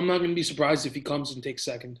I'm not going to be surprised if he comes and takes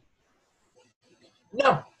second.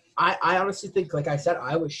 No, I honestly think, like I said,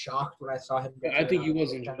 I was shocked when I saw him. I think he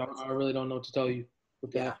was injured. I really don't know what to tell you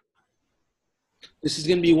with that. Yeah. This is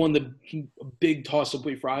going to be one of the big toss-up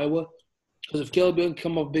weight for Iowa. Because if Caleb Young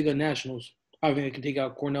come up big on nationals, I think they can take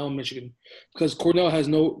out Cornell and Michigan. Because Cornell has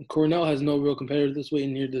no real competitor this way,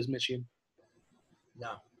 and neither does Michigan.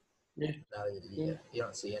 No. Yeah. No, you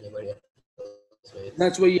don't see anybody.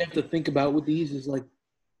 That's what you have to think about with these is like,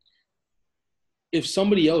 if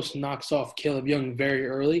somebody else knocks off Caleb Young very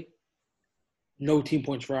early, no team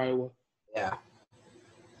points for Iowa. Yeah.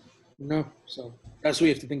 No, so that's what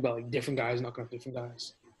you have to think about, like different guys knocking off different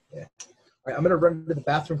guys. Yeah. All right, I'm gonna run to the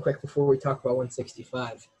bathroom quick before we talk about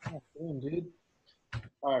 165. Oh, damn, dude.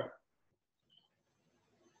 All right.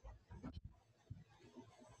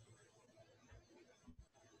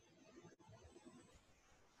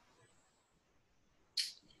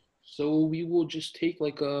 So we will just take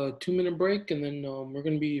like a 2-minute break, and then we're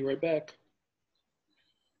gonna be right back.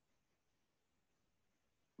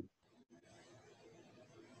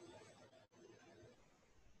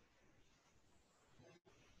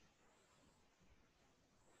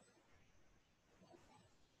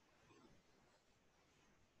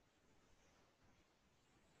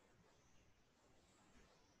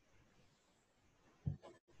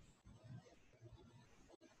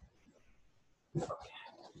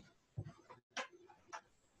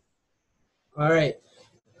 All right,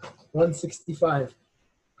 165.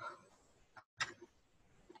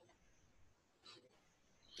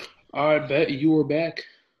 All right, bet you were back.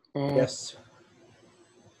 Yes.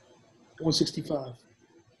 165.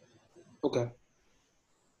 Okay.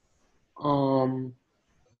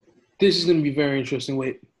 This is gonna be very interesting.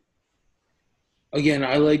 Wait. Again,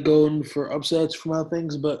 I like going for upsets from other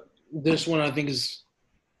things, but this one I think is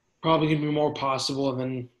probably gonna be more possible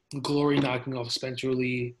than Glory knocking off Spencer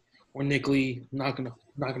Lee or Nick Lee knocking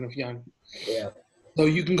off Young. Yeah. So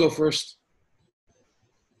you can go first.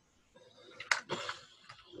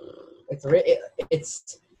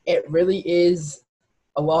 It really is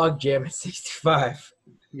a log jam at 65.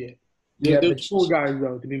 Yeah. Yeah, There's 4 guys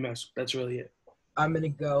though to be messed with. That's really it. I'm gonna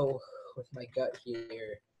go with my gut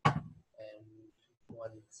here and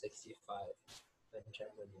 165.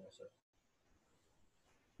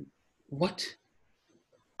 What?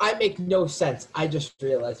 I make no sense. I just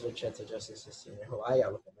realized Vincenzo Justice is senior. Hold on, I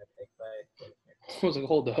gotta look at my pick. I was like,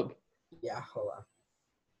 hold up. Yeah, hold on.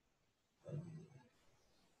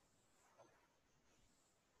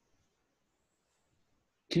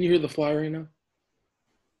 Can you hear the fly right now?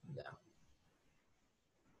 No.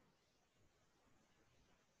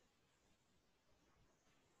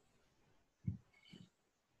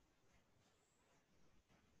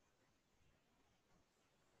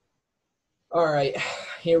 All right,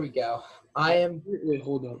 here we go. Wait,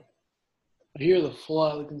 hold up. I hear the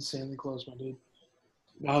fly like insanely close, my dude.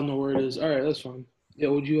 I don't know where it is. All right, that's fine. Yeah,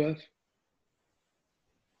 what'd you have?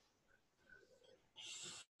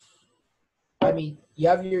 I mean, you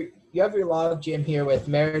have your log jam here with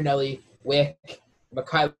Marinelli, Wick,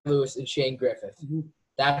 Mekhi Lewis, and Shane Griffith. Mm-hmm.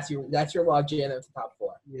 That's your log jam at the top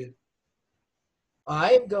 4. Yeah.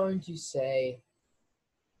 I am going to say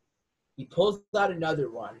he pulls out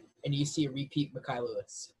another one, and you see a repeat Mekhi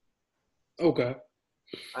Lewis. Okay.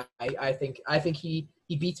 I think he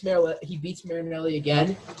beats Marinelli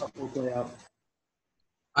again. Okay, out.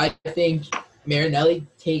 I think Marinelli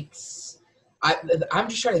takes. I'm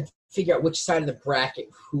just trying to figure out which side of the bracket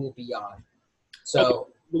who will be on. So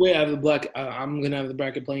okay. The way I have I'm gonna have the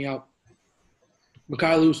bracket playing out.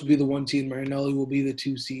 Mekhi Lewis will be the 1 seed. Marinelli will be the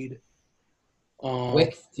 2 seed.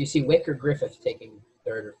 Wick, do you see Wick or Griffith taking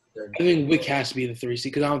third? I think Wick has to be the 3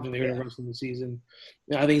 seed because I don't think they're going to rest in the season.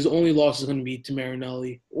 I think his only loss is going to be to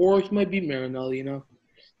Marinelli, or he might beat Marinelli, you know.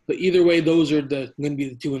 But either way, those are going to be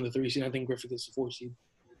the 2 and the 3 seed. I think Griffith gets the 4 seed.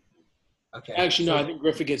 Okay. Actually, no, I think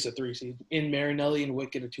Griffith gets a 3 seed. In Marinelli and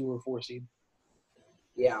Wick get a 2 or 4 seed.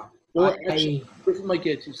 Yeah. Or actually, Griffith might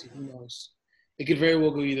get a 2 seed. Who knows? It could very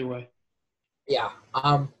well go either way. Yeah.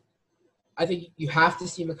 I think you have to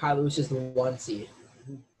see Mekhi Lewis as the 1 seed.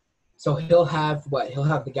 So he'll have what? He'll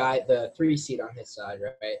have the 3 seed on his side,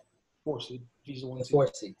 right? 4 seed. He's the 1 The seed. 4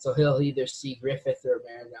 seed. So he'll either see Griffith or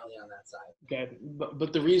Marinelli on that side. Okay,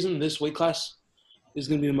 but the reason this weight class is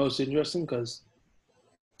going to be the most interesting because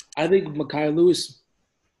I think Mekhi Lewis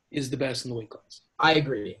is the best in the weight class. I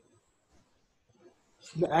agree.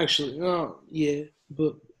 Actually, no, yeah,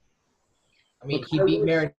 but I mean, he beat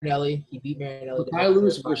Marinelli. Mekhi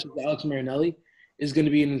Lewis versus Alex Marinelli is going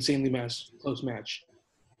to be an insanely close match.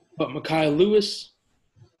 But Mekhi Lewis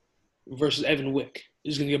versus Evan Wick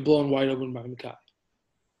is going to get blown wide open by Mackay,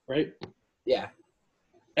 right? Yeah.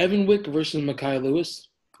 Evan Wick versus Mackay Lewis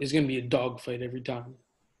is going to be a dogfight every time.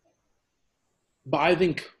 But I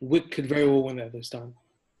think Wick could very well win that this time.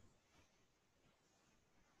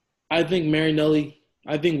 I think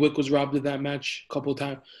Wick was robbed of that match a couple of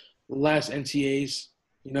times. The last NCAs,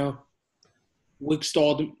 Wick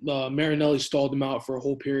Marinelli stalled him out for a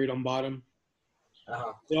whole period on bottom.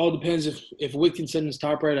 Uh-huh. It all depends if Wick can send his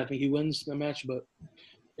top right. I think he wins the match, but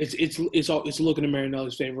it's looking in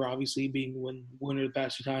Marinelli's favor. Obviously, being winner the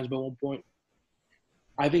past 2 times by 1 point.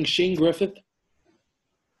 I think Shane Griffith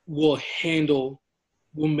will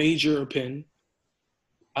major pin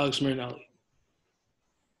Alex Marinelli.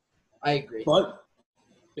 I agree. But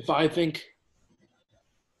if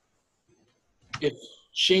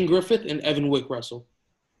Shane Griffith and Evan Wick wrestle,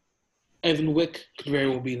 Evan Wick could very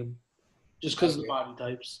well beat him just because of the body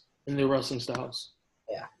types and their wrestling styles.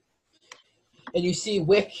 Yeah. And you see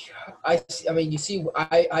Wick, I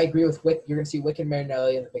agree with Wick. You're going to see Wick and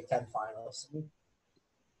Marinelli in the Big Ten finals.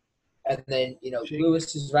 And then,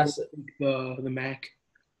 Lewis is wrestling. The MAC.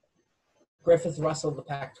 Griffith wrestled the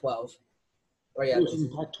Pac-12. Oh, yeah. The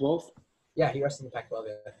Pac-12? Yeah, he wrestled in the Pac-12,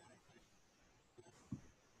 yeah.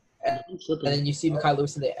 And then you see Mackay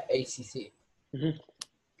Lewis in the ACC. Mm-hmm. And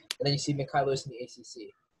then you see Mackay Lewis in the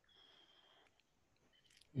ACC.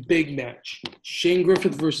 Big match. Shane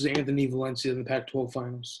Griffith versus Anthony Valencia in the Pac-12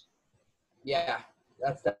 finals. Yeah,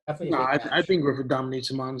 that's definitely a big match. I think Griffith dominates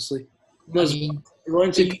him, honestly. Valencia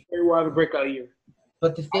will have a breakout year.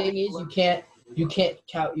 But the thing is, you can't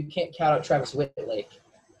count out Travis Whitlake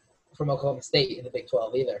from Oklahoma State in the Big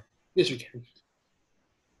 12 either. Yes, you can.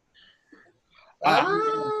 I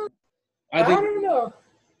don't know.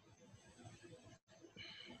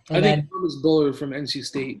 I think Thomas Bullard from NC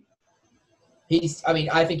State.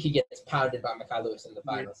 I think he gets pounded by Mackay Lewis in the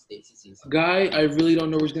finals of the ACC. Guy, I really don't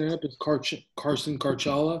know where he's going to end up is Carson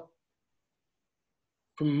Carchala.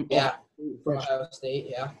 From Ohio State,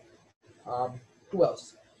 yeah. Who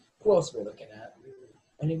else? Who else are we looking at?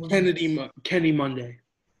 Anyone? Kenny Monday.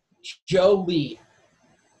 Joe Lee.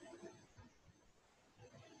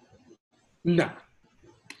 No.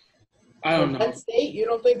 I don't know. Penn State? You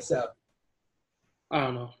don't think so? I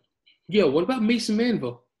don't know. Yo, what about Mason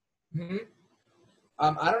Manville? Mm-hmm.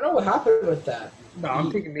 I don't know what happened with that. No,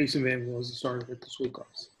 I'm picking Mason Manville as the starter at the Sweet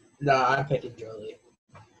Class. No, I'm picking Joe Lee.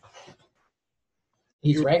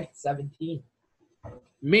 He's ranked 17.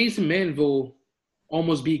 Mason Manville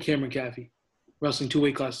almost beat Cameron Caffey, wrestling 2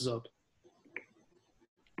 weight classes up.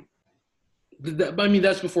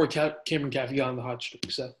 That's before Cameron Caffey got on the hot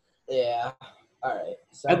streak. So yeah, all right.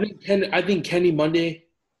 So I think Kenny Monday.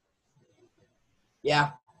 Yeah,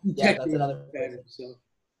 that's another person. So.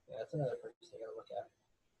 Yeah, that's another person I gotta look at.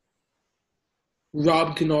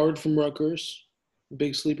 Rob Kennard from Rutgers,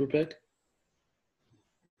 big sleeper pick.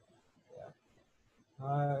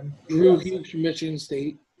 Yeah. Drew Hughes from Michigan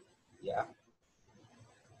State. Yeah.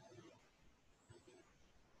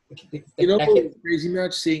 What was a crazy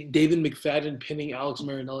match? Seeing David McFadden pinning Alex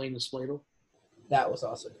Marinelli in the Sladle. That was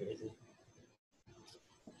also crazy.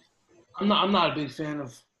 I'm not a big fan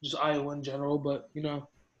of just Iowa in general, but you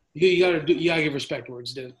gotta give respect where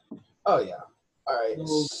it's due. Oh yeah. All right.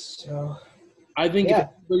 So I think if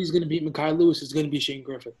anybody's gonna beat Mackay Lewis, it's gonna be Shane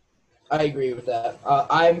Griffith. I agree with that.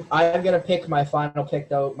 I'm gonna pick my final pick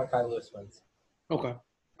though. Mackay Lewis wins. Okay.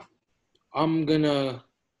 I'm gonna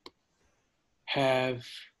have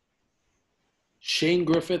Shane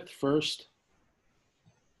Griffith first,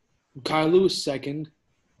 Mackay Lewis second,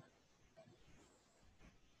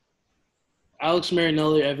 Alex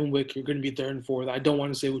Marinelli, Evan Wick are going to be third and fourth. I don't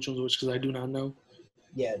want to say which one's which because I do not know.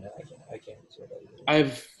 Yeah, no, I can't. I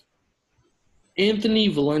have Anthony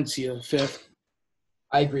Valencia fifth.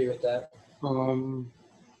 I agree with that.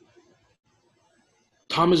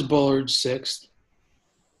 Thomas Bullard sixth.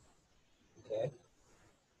 Okay.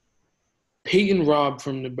 Peyton Robb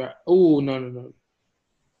from Nebraska. Oh, no.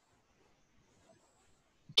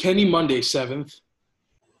 Kenny Monday, 7th.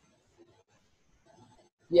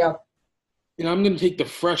 Yeah. And I'm going to take the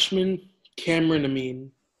freshman Cameron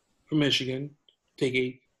Amin from Michigan. Take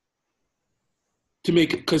 8th.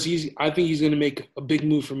 Because I think he's going to make a big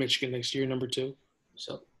move for Michigan next year, number 2.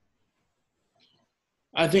 So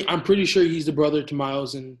I'm pretty sure he's the brother to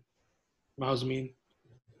Miles Amin.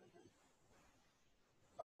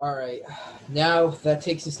 All right. Now that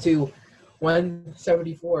takes us to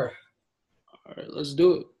 174. All right, let's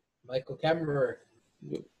do it. Michael Kemmerer.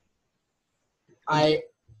 Yep.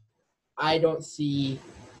 I don't see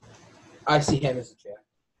 – I see him as a champ.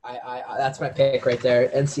 I that's my pick right there.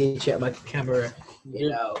 NCAA champ Michael Kemmerer.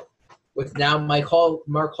 with now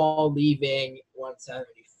Mark Hall leaving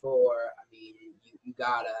 174. I mean, you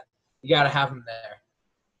gotta have him there.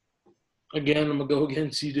 Again, I'm gonna go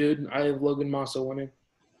against you, dude. I have Logan Massa winning.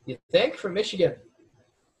 You think from Michigan?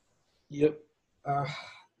 Yep.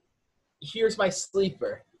 Here's my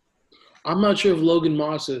sleeper. I'm not sure if Logan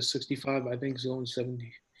Massa is 65. I think he's going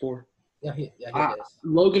 74. Yeah, he is.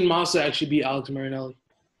 Logan Massa actually beat Alex Marinelli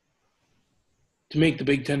to make the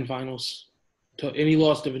Big Ten finals. And he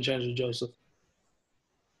lost to Vincenzo Joseph.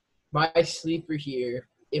 My sleeper here,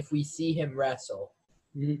 if we see him wrestle,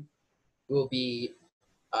 will be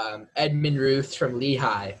Edmund Ruth from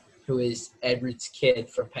Lehigh, who is Edward's kid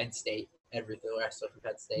from Penn State. Edward the wrestler from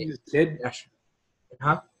Penn State. He's his kid?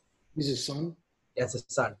 Huh? He's his son? That's his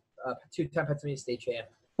son. Two-time Pennsylvania State champ.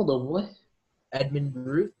 Hold on, what? Edmund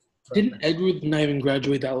Ruth. Didn't Edward not even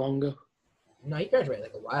graduate that long ago? No, he graduated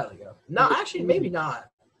like a while ago. No, actually, maybe not.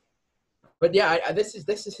 But yeah, this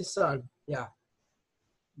is his son. Yeah.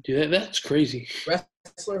 Dude, that's crazy.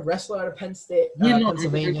 Wrestler out of Penn State, I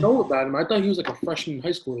Pennsylvania. know about him. I thought he was like a freshman in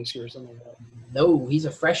high school this year or something like that. No, he's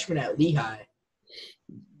a freshman at Lehigh.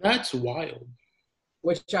 That's wild.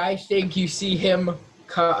 Which I think you see him.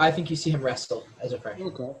 I think you see him wrestle as a freshman.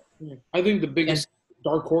 Okay. Yeah. I think the biggest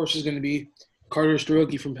dark horse is going to be Carter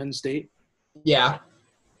Stroke from Penn State. Yeah.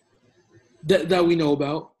 That we know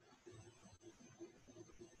about.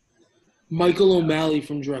 Michael O'Malley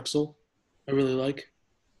from Drexel, I really like.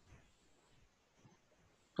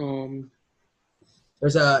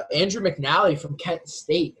 There's Andrew McNally from Kent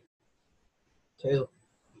State, too.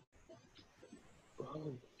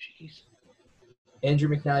 Oh, jeez. Andrew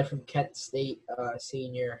McNally from Kent State,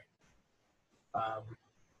 senior.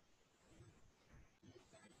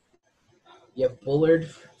 You have Bullard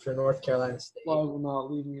for North Carolina State. Fly will not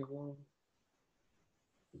leave me alone.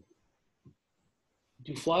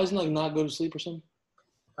 Do flies not go to sleep or something?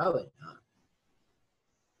 Probably not.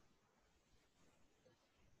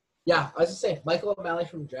 Yeah, I was just saying, Michael O'Malley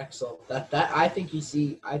from Drexel. That I think you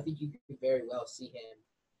could very well see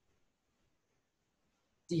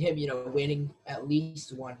him, winning at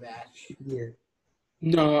least one match. Yeah.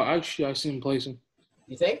 No, actually, I see him placing.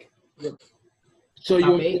 You think? Yep. So you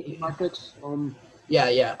want to my picks?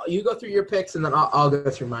 Yeah. You go through your picks, and then I'll go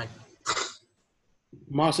through mine.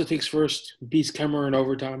 Massa takes first, beats Kemmerer in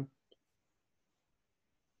overtime.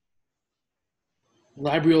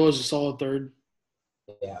 Labriola is a solid third.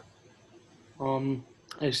 Yeah.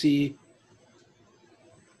 I see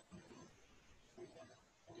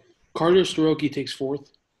Carter Soroki takes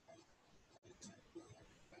fourth.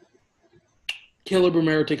 Caleb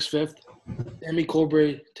Romero takes fifth. Sammy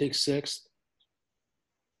Colbray takes sixth.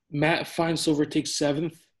 Matt Finesilver takes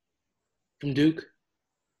seventh from Duke.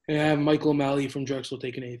 And I have Michael O'Malley from Drexel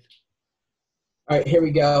taking eighth. All right, here we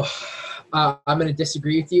go. I'm going to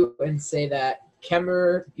disagree with you and say that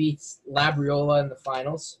Kemmerer beats Labriola in the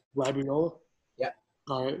finals. Labriola? Yeah.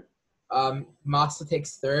 All right. Massa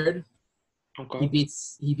takes third. Okay.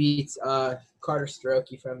 He beats Carter Stroke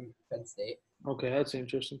from Penn State. Okay, that's an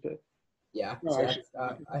interesting pick. Yeah. No, So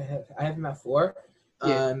I have him at 4.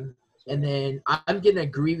 Yeah. And then I'm gonna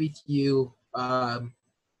agree with you. And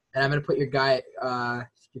I'm gonna put your guy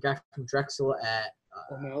from Drexel at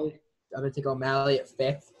O'Malley. I'm gonna take O'Malley at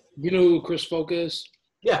 5th. You know who Chris Folk is?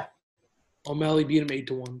 Yeah. O'Malley beat him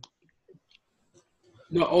 8-1.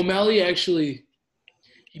 No, O'Malley actually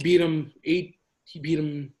he beat him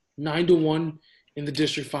 9-1 in the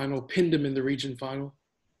district final, pinned him in the region final,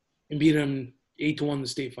 and beat him 8-1 in the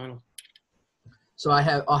state final. So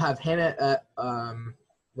I'll have him at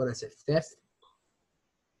 5th.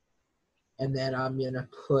 And then I'm gonna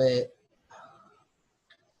put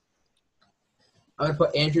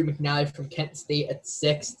Andrew McNally from Kent State at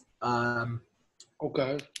 6th.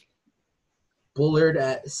 Okay. Bullard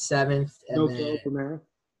at 7th. And No then, Caleb Romero?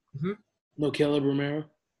 Mhm. No Caleb Romero?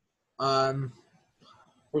 Um,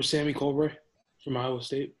 Or Sammy Colbray from Iowa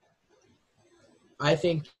State? I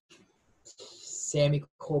think Sammy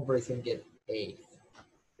Colbert's going to get 8th.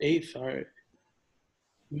 8th? All right.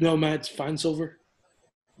 No Matt Finesilver?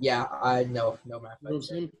 Yeah, I know. No matter. All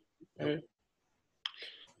right.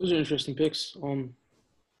 Those are interesting picks.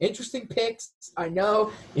 Interesting picks. I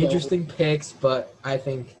know. Interesting picks, but I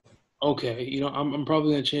think. Okay, I'm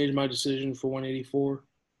probably gonna change my decision for 184.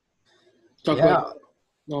 Talk Yeah. about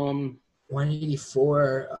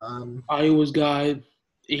 184. Iowa's guy,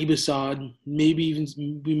 Abe Assad. Maybe even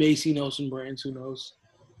we may see Nelson Brands. Who knows?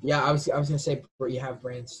 Yeah, I was gonna say you have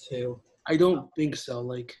Brands too. I don't think so.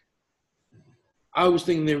 Like, I was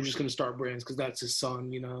thinking they were just gonna start Brands because that's his son.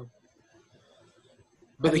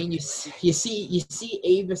 But I mean, you see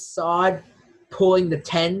Abe Assad pulling the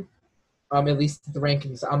 10 At least the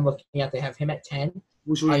rankings I'm looking at, they have him at 10.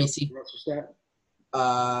 Which one you you see? Russell stat?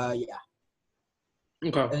 Yeah.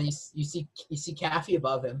 Okay. And then you see Caffey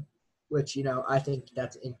above him, which I think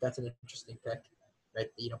that's an interesting pick, right?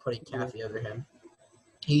 Putting Caffey over him.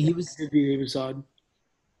 He was. David side.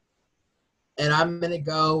 And I'm gonna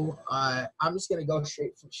go. I'm just gonna go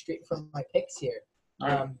straight from my picks here.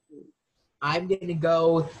 I'm gonna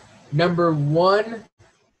go number 1,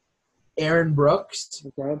 Aaron Brooks.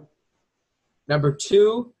 Okay. Number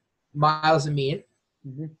 2, Miles Amin.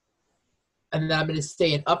 Mm-hmm. And then I'm going to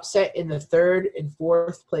say an upset in the 3rd and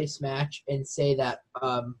 4th place match and say that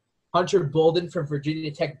Hunter Bolden from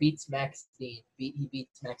Virginia Tech beats Max Dean. He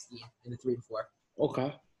beats Max Dean in the 3 and 4.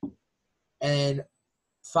 Okay. And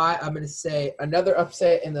 5, I'm going to say another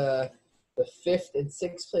upset in the 5th and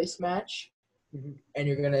 6th place match. Mm-hmm. And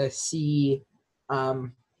you're going to see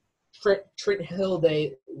Trent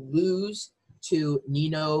Hilde lose to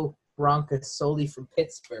Nino Broncosoli from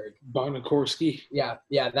Pittsburgh. Bonacorski. Yeah,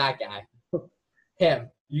 that guy. Him.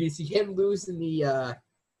 You see him lose in the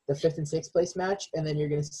 5th and 6th place match, and then you're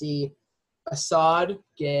going to see Assad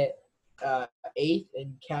get 8th,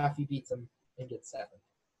 and Caffey beats him and gets 7th.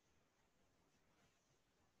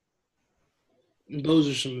 Those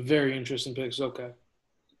are some very interesting picks. Okay.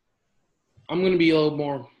 I'm going to be a little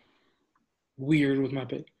more weird with my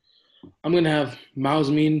pick. I'm going to have Miles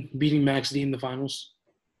Amin beating Max Dean in the finals.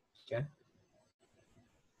 Okay.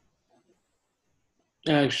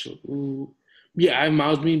 Actually, I have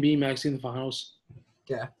Miles Amin beating Max Dean in the finals.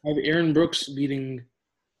 Yeah. I have Aaron Brooks beating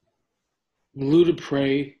Lou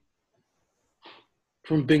Dupre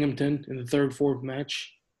from Binghamton in the 3rd, 4th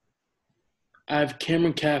match. I have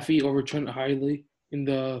Cameron Caffey over Trent Hidley in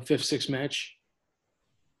the 5th, 6th match.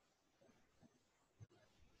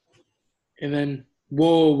 And then,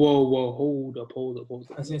 whoa, hold up. I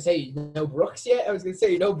was going to say, no Brooks yet?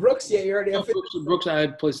 You already have Brooks I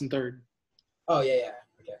had placed in 3rd. Oh, yeah.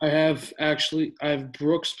 Okay. I have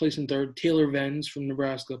Brooks placed in 3rd. Taylor Venz from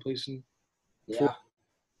Nebraska placed in 4th. Yeah. I'm going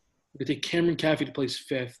to take Cameron Caffey to place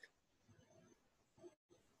 5th.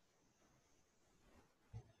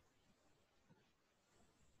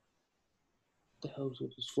 The hell's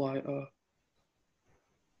with this fly?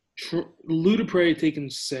 Lou Dupre taking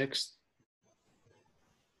 6th.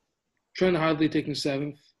 Trent Hidley taking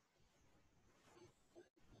 7th.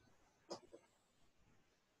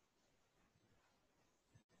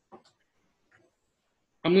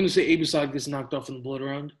 I'm going to say Abusad gets knocked off in the blood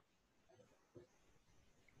round.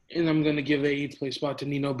 And I'm going to give the 8th place spot to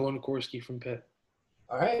Nino Bonacorski from Pitt.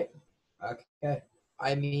 All right. Okay.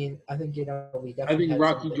 I mean, I think, we definitely I think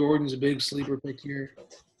Rocky Jordan's a big sleeper pick here.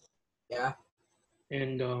 Yeah.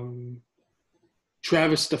 And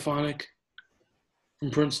Travis Stefanik from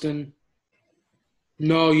Princeton.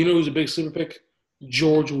 No, you know who's a big sleeper pick?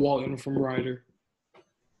 George Walton from Rider.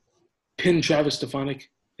 Pin Travis Stefanik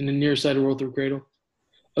in the near side of Roll Through Cradle.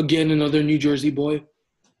 Again, another New Jersey boy.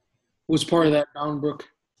 Was part of that Downbrook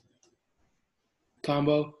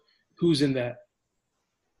combo. Who's in that?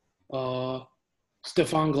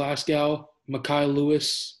 Stefan Glasgow, Makai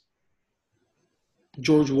Lewis,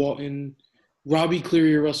 George Walton, Robbie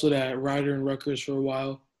Cleary wrestled at Rider and Rutgers for a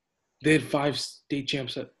while. They had 5 state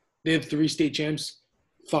champs. They had 3 state champs,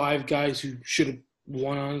 5 guys who should have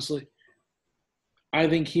won, honestly. I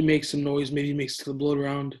think he makes some noise. Maybe he makes it to the blood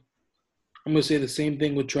round. I'm going to say the same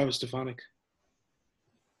thing with Travis Stefanik.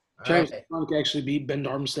 Travis Stefanik actually beat Ben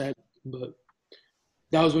Darmstadt, but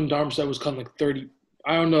that was when Darmstadt was cutting like 30.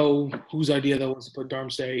 I don't know whose idea that was to put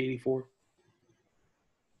Darmstadt at 84.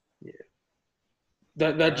 Yeah.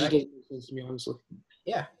 That just doesn't make sense to me, honestly.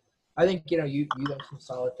 Yeah. I think, you got some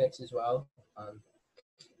solid picks as well.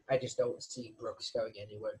 I just don't see Brooks going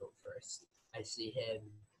anywhere but first. I see him,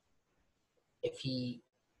 if he,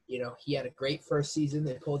 he had a great first season.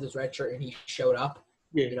 They pulled his red shirt and he showed up.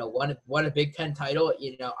 Yeah. Won a Big Ten title.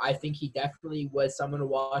 I think he definitely was someone to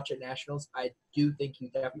watch at Nationals. I do think you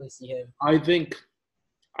definitely see him.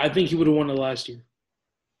 I think he would have won it last year.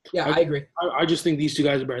 Yeah, I agree. I just think these 2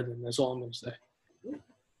 guys are better than him. That's all I'm going to say.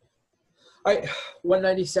 All right,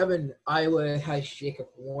 197, Iowa has Jacob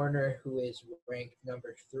Warner, who is ranked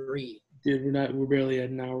number 3. Dude, we're barely at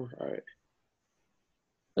an hour. All right.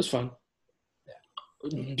 That's fine.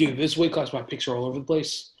 Yeah. Dude, this weight class, my picks are all over the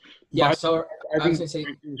place. Yeah, so I think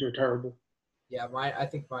things are terrible. Yeah, I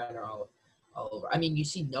think mine are all over. I mean, you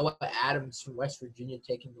see Noah Adams from West Virginia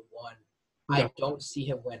taking the 1. No. I don't see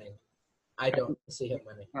him winning. I don't see him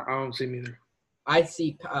winning. I don't see him either. I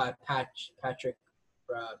see Patrick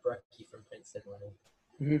Brecky from Princeton winning.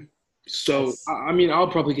 Mm-hmm. So, I mean, I'll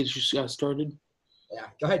probably get you guys started. Yeah,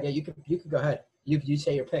 go ahead. Yeah, you can go ahead. You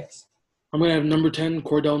say your picks. I'm going to have number 10,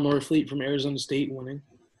 Cordell Norfleet from Arizona State winning.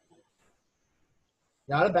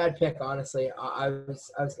 Not a bad pick, honestly. He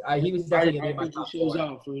was definitely going to be my I think top he shows 4.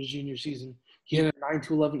 out for his junior season. He had a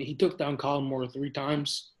 9-11. He took down Colin Moore 3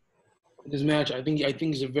 times in his match. I think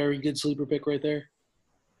he's a very good sleeper pick right there.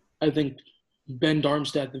 I think Ben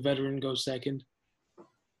Darmstadt, the veteran, goes second.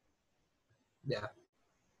 Yeah.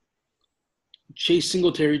 Chase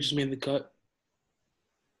Singletary just made the cut.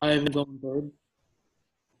 I have him going third.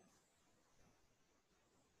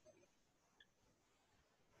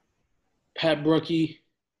 Pat Bruckey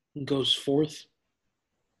goes fourth.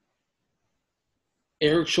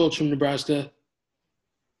 Eric Schultz from Nebraska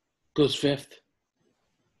goes fifth.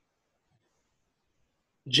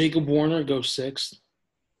 Jacob Warner goes sixth.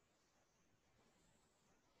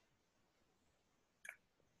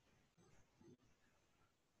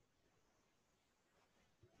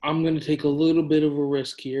 I'm going to take a little bit of a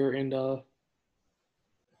risk here, and I'm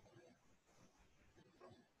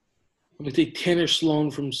going to take Tanner Sloan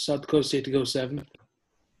from South Dakota State to go seventh.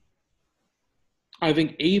 I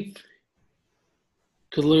think eighth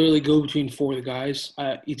could literally go between 4 of the guys.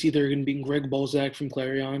 It's either going to be Greg Bolzak from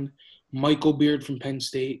Clarion, Michael Beard from Penn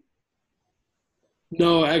State.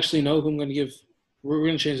 No, actually, no. Who I'm going to give – we're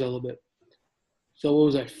going to change that a little bit. So what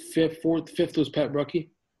was that? Fifth was Pat Bruckey.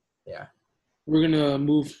 Yeah. We're going to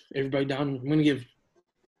move everybody down. I'm going to give –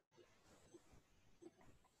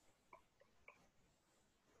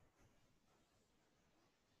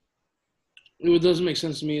 what doesn't make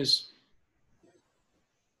sense to me is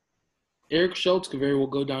Eric Schultz could very well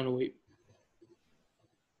go down to weight.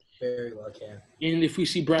 Very well can. And if we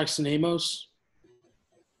see Braxton Amos,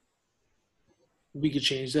 we could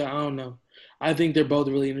change that. I don't know. I think they're both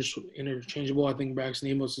really interchangeable. I think Braxton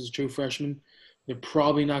Amos is a true freshman. They're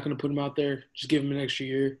probably not going to put him out there. Just give him an extra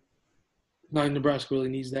year. Not like Nebraska really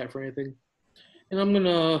needs that for anything. And I'm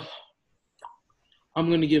gonna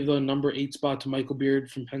give the number 8 spot to Michael Beard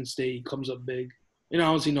from Penn State. He comes up big. And I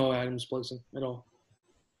don't see Noah Adams placing at all.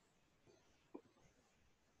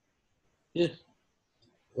 Yeah.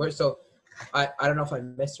 So, I don't know if I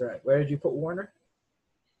missed it right. Where did you put Warner?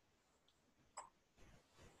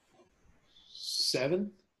 7th?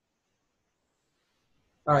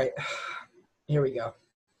 All right. Here we go.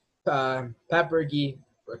 Pat Bruckey,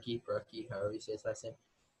 however you say his last name.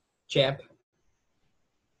 Champ.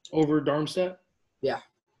 Over Darmstadt? Yeah.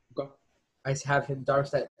 Okay. I have him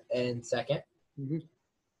Darmstadt in second. Mm-hmm.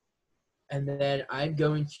 And then I'm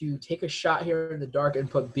going to take a shot here in the dark and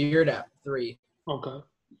put Beard at 3. Okay.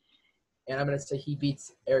 And I'm going to say he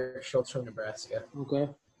beats Eric Schultz from Nebraska. Okay.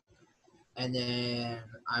 And then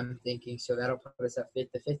I'm thinking, so that'll put us at the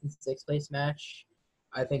 5th and 6th place match.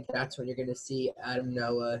 I think that's when you're going to see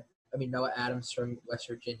Noah Adams from West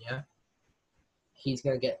Virginia. He's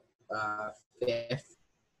going to get 5th.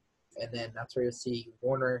 And then that's where you'll see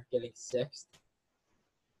Warner getting 6th.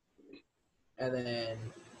 And then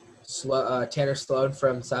Tanner Sloan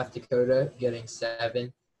from South Dakota getting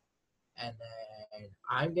 7th. And then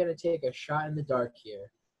I'm going to take a shot in the dark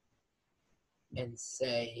here and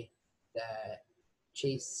say that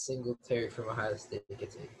Chase Singletary from Ohio State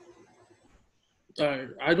gets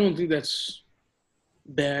 8th. I don't think that's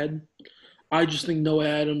bad. I just think Noah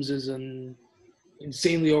Adams is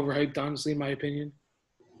insanely overhyped, honestly, in my opinion.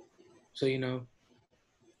 So, you know.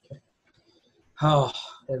 Oh,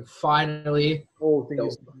 and finally. The whole thing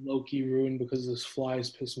is low-key ruined because this fly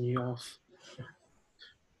is pissing me off.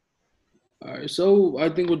 All right, so I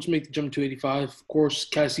think we'll just make the jump to 85. Of course,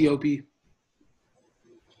 Cassiope.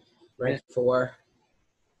 Ranked 4.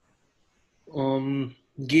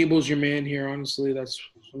 Gable's your man here, honestly. That's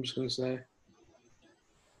what I'm just going to say.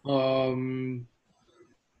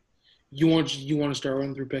 You want to start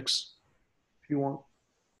running through picks if you want.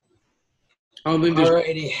 I don't think there's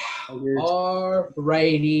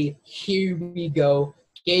Alrighty, here we go.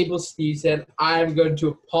 Gable Stevenson, I'm going to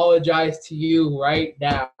apologize to you right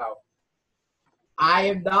now. I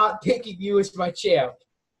am not picking you as my champ.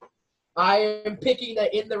 I am picking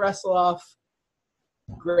that in the wrestle-off,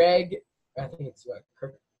 Greg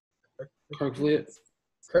Kirkvliet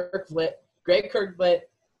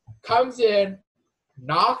comes in,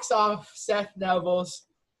 knocks off Seth Nevels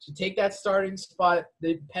to take that starting spot,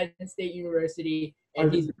 the Penn State University,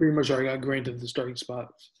 and he's pretty much already got granted the starting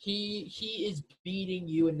spot. He is beating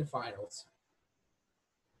you in the finals.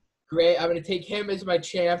 Great, I'm going to take him as my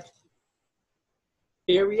champ.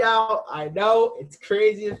 Hear me out. I know it's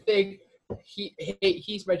crazy to think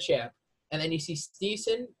he's my champ. And then you see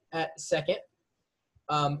Stevenson at second.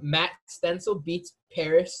 Matt Stencil beats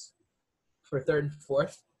Paris for 3rd and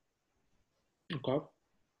 4th. Okay.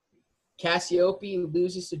 Cassiope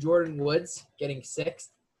loses to Jordan Woods, getting 6th.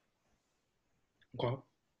 Okay.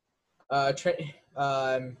 Trent.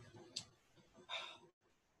 I'm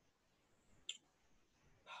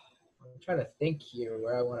trying to think here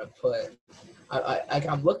where I want to put.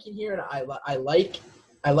 I'm looking here and I like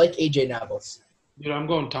AJ Nevels. Dude, I'm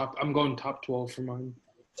going top 12 for mine.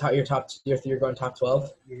 You're going top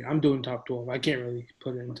 12. Yeah, I'm doing top 12. I can't really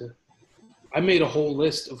put it into. I made a whole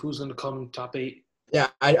list of who's going to come top 8. Yeah,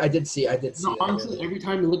 I did see No, that. honestly, Earlier. every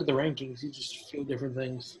time you look at the rankings, you just feel different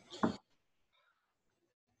things. All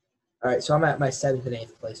right, so I'm at my 7th and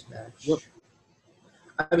 8th place match. Yep.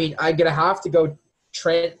 I mean, I'm gonna have to go.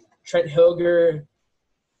 Trent Hilger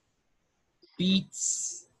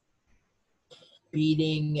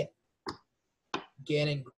beating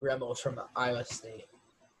Gannon Gremmel from Iowa State.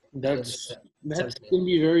 That's going to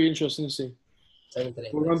be very interesting to see. 7th and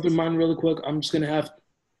 8th. We'll run through mine really quick. I'm just going to have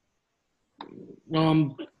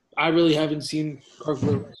I really haven't seen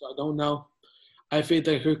Kirkville, so I don't know. I have faith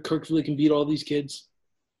that Kirkville can beat all these kids.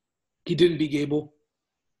 He didn't beat Gable.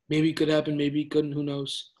 Maybe it could happen. Maybe he couldn't. Who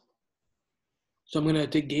knows? So I'm going to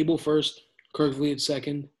take Gable first, Kirkville at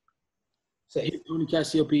second. Tony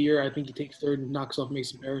Cassiope here. I think he takes third and knocks off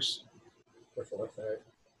Mason Paris. For fourth, third.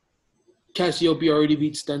 Cassiope already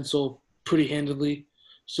beat Stencil pretty handedly,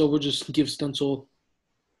 so we'll just give Stencil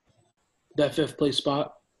that 5th place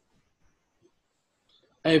spot.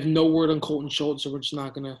 I have no word on Colton Schultz, so we're just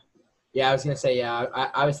not going to. Yeah, I was going to say, yeah,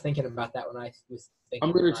 I was thinking about that when I was thinking.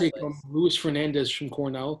 I'm going to take Luis Fernandez from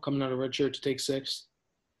Cornell, coming out of redshirt to take 6th.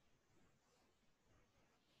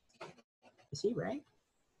 Is he ranked?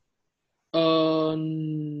 I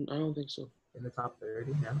don't think so. In the top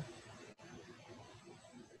 30, no.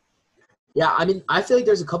 Yeah, I mean, I feel like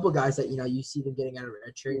there's a couple of guys that, you see them getting out of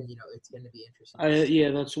redshirt, and, it's going to be interesting.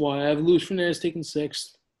 Yeah, that's why. I have Luis Fernandez taking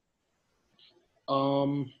 6th.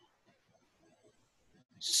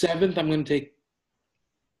 7th, I'm going to take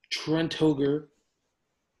Trent Hilger.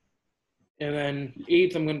 And then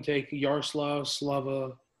 8th, I'm going to take Yaroslav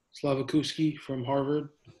Slavakuski from Harvard.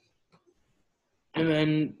 And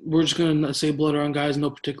then we're just going to say blood round guys, no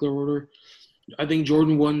particular order. I think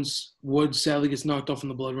Jordan Woods sadly gets knocked off in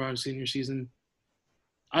the blood round senior season.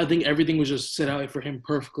 I think everything was just set out for him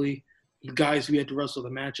perfectly. The guys who had to wrestle the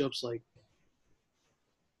matchups, like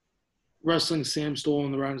wrestling Sam Stoll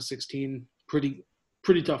in the round of 16, pretty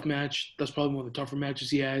tough match. That's probably one of the tougher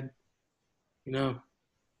matches he had. That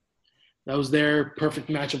was their perfect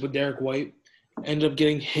matchup with Derek White. Ended up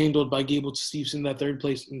getting handled by Gable Stevenson in that third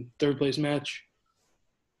place match.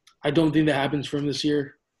 I don't think that happens for him this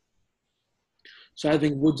year. So I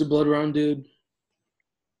think Woods a blood round dude.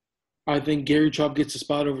 I think Gary Traub gets a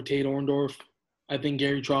spot over Tate Orndorff. I think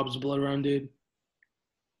Gary Traub is a blood round dude.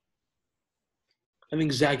 I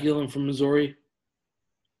think Zach Gillen from Missouri.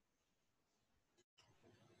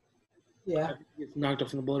 Yeah. I think he gets knocked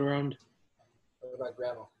off in the blood round. What about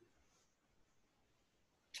Gremmel?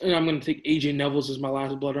 And I'm going to take AJ Nevels as my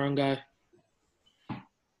last blood round guy.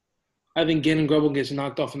 I think Gannon Gremmel gets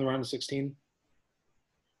knocked off in the round of 16.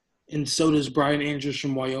 And so does Brian Andrews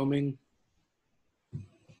from Wyoming.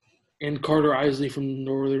 And Carter Isley from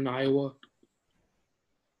Northern Iowa.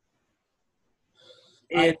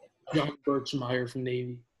 And John Birchmeyer from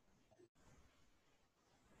Navy.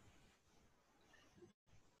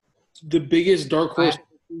 The biggest dark horse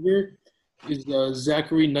here is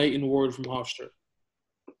Zachary Knight and Ward from Hofstra.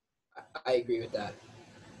 I agree with that.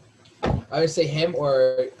 I would say him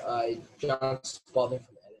or John Spalding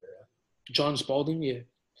from Edinburgh. John Spalding, yeah.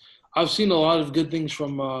 I've seen a lot of good things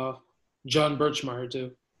from John Birchmeyer,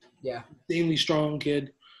 too. Yeah. Extremely strong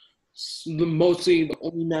kid. Mostly the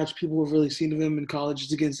only match people have really seen of him in college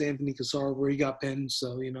is against Anthony Cassar, where he got pinned.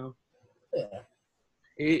 So, Yeah.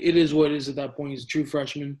 It is what it is at that point. He's a true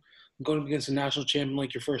freshman. Going up against a national champion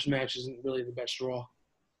like your first match isn't really the best draw.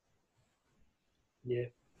 Yeah.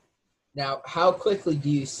 Now, how quickly do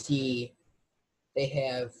you see they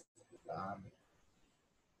have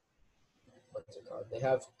what's it called? They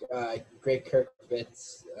have Greg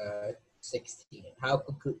Kirkvitz 16. How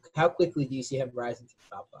quickly do you see him rising to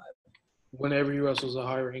the top 5? Whenever he wrestles a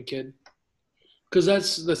high-ranked kid. Because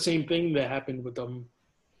that's the same thing that happened with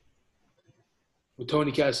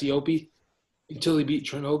Tony Cassiope until he beat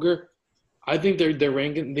Trent Hilger. I think they're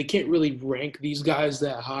ranking – they can't really rank these guys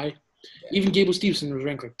that high. Yeah. Even Gable Stevenson was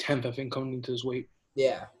ranked like 10th, I think, coming into his weight.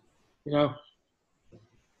 Yeah.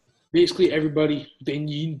 Basically everybody, they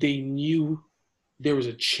knew there was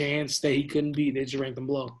a chance that he couldn't beat. They just ranked him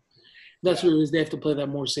low. That's what it is. They have to play that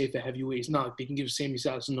more safe at heavyweight. It's not like they can give Sammy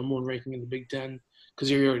Sosa the number 1 ranking in the Big Ten because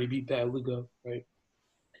he already beat Pat Lugo, right?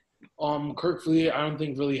 Kirk Fleet, I don't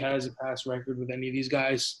think really has a past record with any of these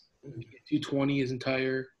guys. 220 his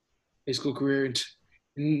entire high school career. And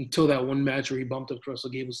until that one match where he bumped up to Russell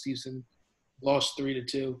Gable-Stevenson, lost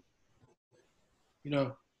 3-2. You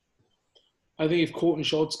know, I think if Colton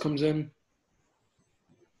Schultz comes in,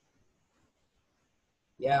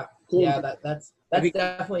 Yeah, Colton, that's I think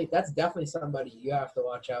definitely somebody you have to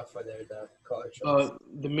watch out for there, the college.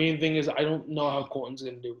 the main thing is I don't know how Colton's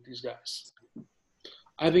going to do with these guys.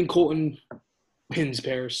 I think Colton pins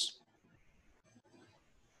Paris.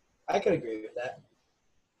 I could agree with that.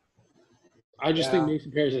 I just think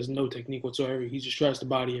Mason Paris has no technique whatsoever. He just tries to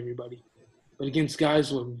body everybody. But against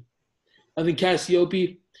guys with, I think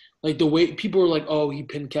Cassiope, like the way people are like, oh, he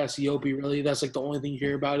pinned Cassiope. Really, that's like the only thing you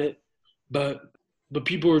hear about it. But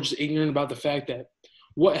people are just ignorant about the fact that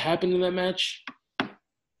what happened in that match.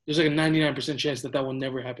 There's like a 99% chance that will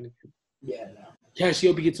never happen again. Yeah, no.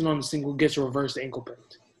 Cassiope gets in on the single, gets a reversed ankle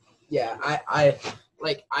pinned. Yeah, I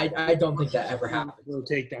don't think that ever happened.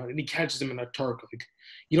 Takedown, and he catches him in a Turk. Like,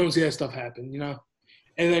 you don't see that stuff happen, you know?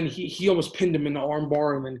 And then he almost pinned him in the arm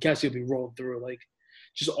bar, and then Cassiope rolled through. Like,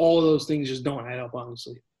 just all of those things just don't add up,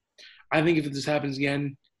 honestly. I think if this happens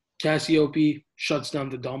again, Cassiope shuts down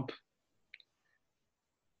the dump.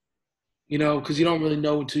 You know, because you don't really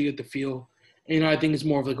know until you get the feel. And, you know, I think it's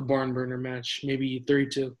more of like a barn burner match, maybe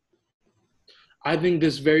 3-2. I think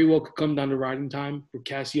this very well could come down to riding time for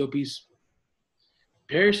Cassiope's.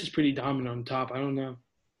 Paris is pretty dominant on top. I don't know.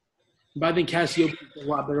 But I think Cassiope is a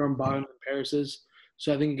lot better on bottom than Paris is.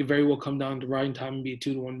 So I think it could very well come down to riding time and be a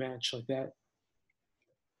 2-1 match like that.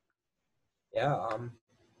 Yeah.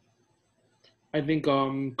 I think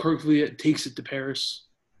Kirkley takes it to Paris.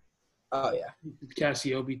 Oh, yeah.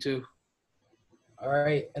 Cassiope, too. All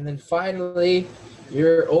right. And then finally,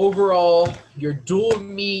 your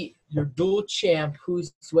dual champ,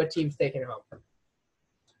 what team's taking it home?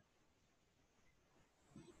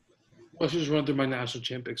 Let's just run through my national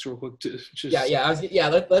champ picks real quick. Let's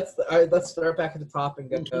start back at the top and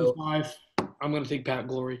go. 125. I'm going to take Pat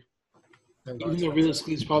Glory. Even though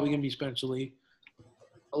realistically it's probably going to be Spencer Lee.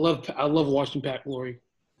 I love watching Pat Glory.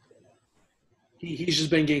 He's just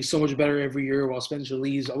been getting so much better every year while Spencer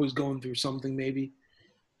Lee's always going through something maybe.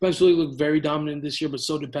 Spencer Lee looked very dominant this year, but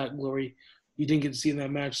so did Pat Glory. You didn't get to see in that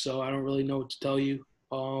match, so I don't really know what to tell you.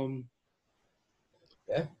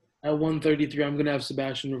 Yeah. At 133, I'm going to have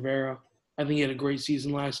Sebastian Rivera. I think he had a great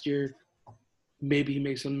season last year. Maybe he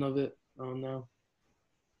makes something of it. I don't know.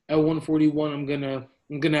 At 141, I'm gonna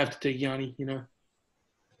have to take Yanni, you know.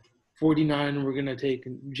 49, we're gonna take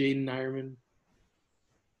Jaden Ironman.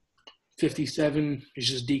 57 is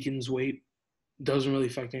just Deacon's weight. Doesn't really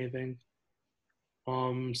affect anything.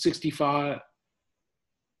 65,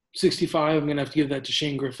 I'm gonna have to give that to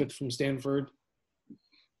Shane Griffith from Stanford.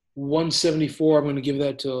 174, I'm gonna give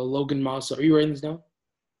that to Logan Massa. Are you writing this down?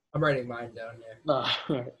 I'm writing mine down here. All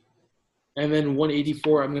right. And then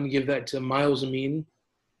 184, I'm going to give that to Miles Amin.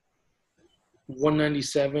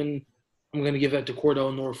 197, I'm going to give that to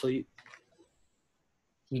Cordell Norfleet.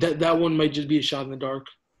 That one might just be a shot in the dark.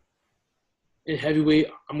 In heavyweight,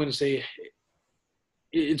 I'm going to say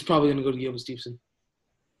it's probably going to go to Gable-Stevenson.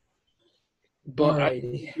 But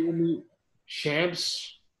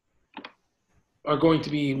champs are going to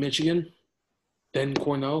be Michigan, then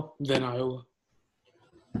Cornell, then Iowa.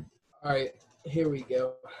 All right, here we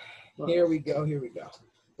go.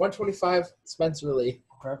 125, Spencer Lee.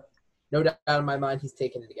 No doubt in my mind he's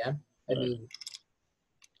taking it again. I mean,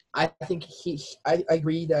 I think I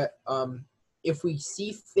agree that if we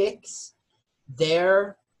see Fix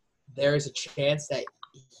there's a chance that,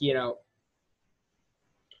 you know.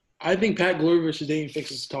 I think Pat Glory versus Daniel Fix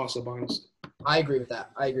is a toss-up, honestly. I agree with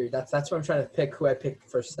that. That's what I'm trying to pick, who I picked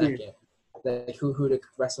for second. Yeah. Like who to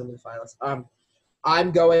wrestle in the finals.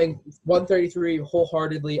 I'm going 133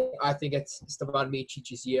 wholeheartedly. I think it's Stevan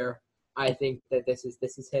Micic's year. I think that this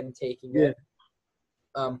is him taking it.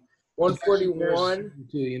 141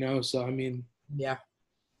 too, you know, so I mean, yeah.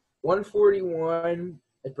 141,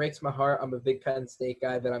 it breaks my heart. I'm a big Penn State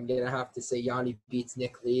guy, but I'm gonna have to say Yanni beats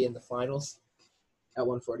Nick Lee in the finals at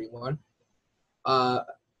 141. I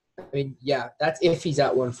mean, yeah, that's if he's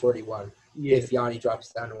at 141. Yeah. If Yanni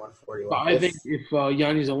drops down to 141. But I think if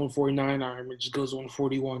Yanni's at 149, Ironman just goes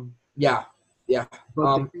 141. Yeah.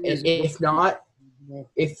 And if not,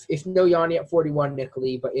 if no Yanni at 41, Nick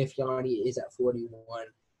Lee, but if Yanni is at 41,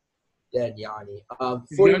 then Yanni.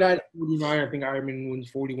 49, I think Ironman wins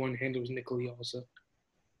 41, handles Nick Lee also.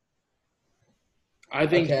 I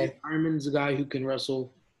think Ironman's a guy who can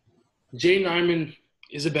wrestle. Jaden Ironman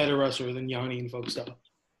is a better wrestler than Yanni in folk style.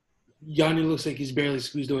 Yanni looks like he's barely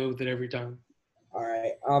squeezed away with it every time. All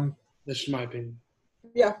right. That's just my opinion.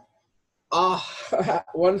 Yeah.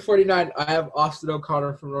 149. I have Austin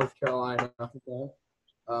O'Connor from North Carolina.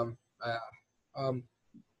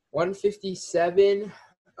 157.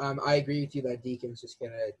 I agree with you that Deacon's just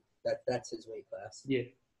gonna that's his weight class. Yeah.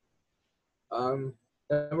 Then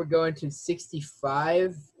we're going to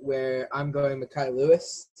 65, where I'm going Mekhi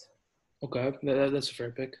Lewis. Okay, that's a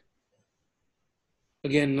fair pick.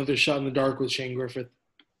 Again, another shot in the dark with Shane Griffith.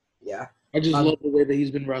 Yeah. I just love the way that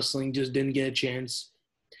he's been wrestling. Just didn't get a chance.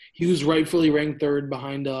 He was rightfully ranked third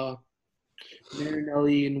behind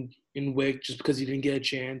Marinelli and Wick just because he didn't get a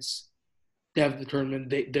chance to have the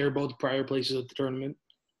tournament. They're both prior places at the tournament.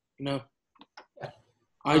 You know?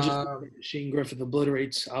 I just think that Shane Griffith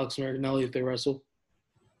obliterates Alex Marinelli if they wrestle.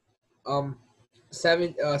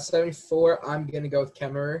 74, I'm going to go with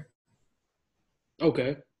Kemmerer.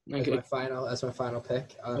 Okay. That's my final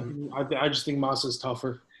pick. I just think Masa's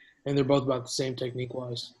tougher, and they're both about the same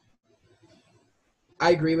technique-wise. I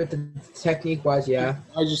agree with the technique-wise, yeah.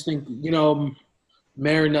 I just think,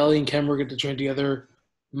 Marinelli and Kemmerer get to train together.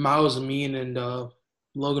 Miles Amin and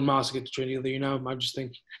Logan Massa get to train together, I just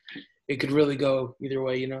think it could really go either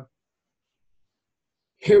way,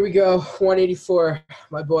 Here we go, 184.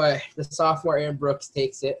 My boy, the sophomore Aaron Brooks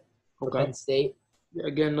takes it for Penn State. Yeah,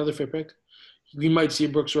 again, another fair pick. We might see a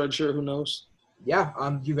Brooks red shirt. Who knows? Yeah,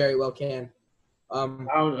 you very well can. I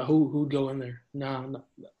don't know who'd go in there. No.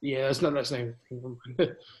 Yeah, that's not I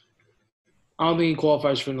don't think he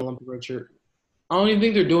qualifies for an Olympic red shirt. I don't even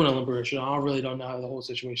think they're doing an Olympic red shirt. I really don't know how the whole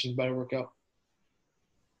situation is about to work out.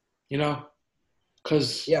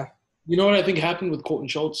 Because you know what I think happened with Colton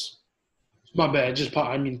Schultz? My bad.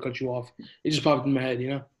 I mean to cut you off. It just popped in my head,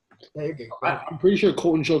 Yeah, you're good. I'm pretty sure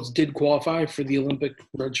Colton Schultz did qualify for the Olympic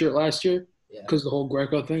red shirt last year because of the whole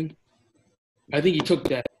Greco thing. I think he took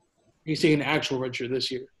that. He's taking an actual red shirt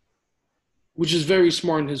this year, which is very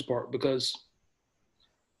smart on his part because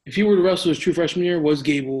if he were to wrestle his true freshman year, was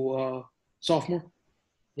Gable sophomore?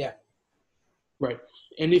 Yeah. Right.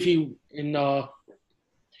 And if he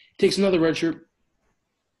takes another red shirt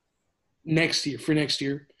next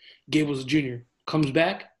year, Gable's a junior. Comes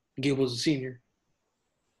back, Gable's a senior.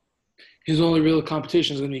 His only real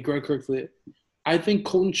competition is going to be Greg Kirkfleet. I think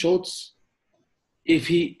Colton Schultz,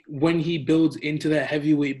 when he builds into that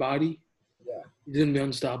heavyweight body, he's going to be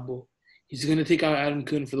unstoppable. He's going to take out Adam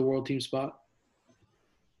Kuhn for the world team spot.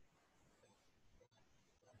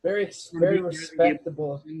 Very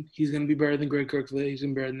respectable. He's going to be better than Greg Kirkfleet. He's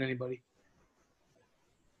going to be better than anybody.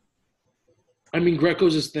 I mean,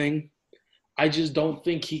 Greco's his thing. I just don't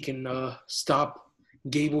think he can stop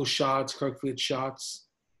Gable's shots, Kirkfleet's shots.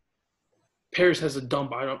 Paris has a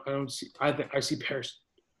dump. I see Paris.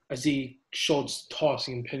 I see Schultz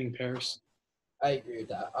tossing and pinning Paris. I agree with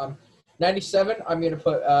that. 97. I'm going to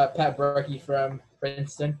put Pat Berkey from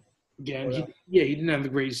Princeton. Again, he didn't have the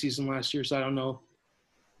greatest season last year, so I don't know.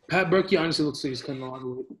 Pat Berkey honestly looks like he's cutting a lot of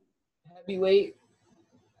weight. Heavyweight.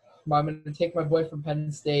 I'm going to take my boy from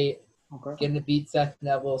Penn State. Okay. Going to beat Seth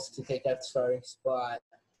Nevels to take that starting spot.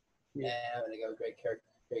 Yeah. And I'm going to go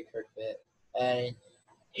Greg Kirkfleet. And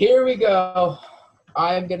here we go.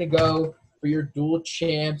 I'm going to go for your dual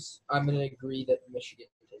champs. I'm going to agree that Michigan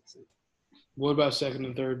takes it. What about second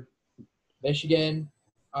and third? Michigan,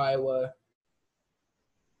 Iowa.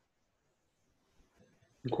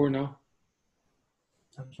 And Cornell?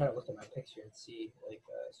 I'm trying to look at my picks here and see,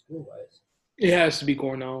 school-wise. It has to be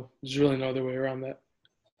Cornell. There's really no other way around that.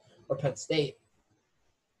 Or Penn State.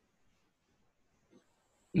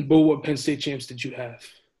 But what Penn State champs did you have?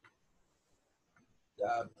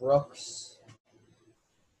 Brooks.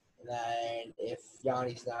 And then if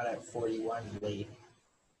Yanni's not at 41, Lee.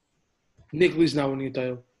 Nick Lee's not winning a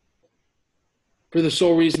title. For the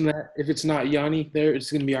sole reason that if it's not Yanni there,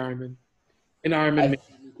 it's going to be Ironman. And Ironman makes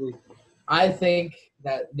Nick Lee. I think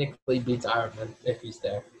that Nick Lee beats Ironman if he's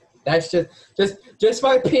there. That's just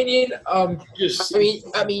my opinion. I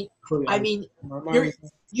mean,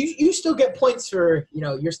 you still get points for,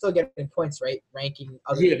 you're still getting points, right? Ranking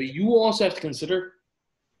other. Yeah, but you also have to consider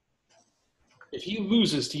if he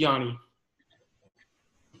loses to Yanni,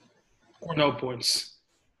 or no points.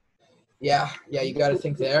 Yeah, you got to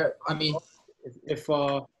think there. I mean, if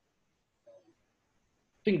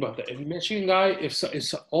think about that. If Michigan guy, if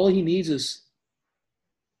all he needs is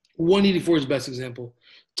 184 is the best example.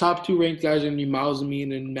 Top two ranked guys are going to be Miles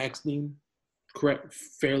Amin and Max Dean. Correct,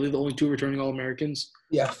 fairly the only two returning All-Americans.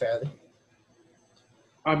 Yeah, fairly.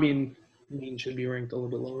 I mean, Dean should be ranked a little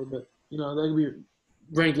bit lower, but that could be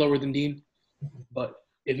ranked lower than Dean. But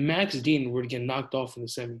if Max Dean were to get knocked off in the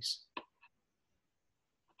semis,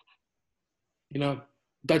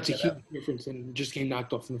 that's a huge difference than just getting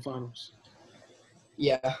knocked off in the finals.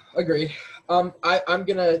 Yeah, agreed. I'm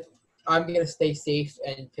gonna stay safe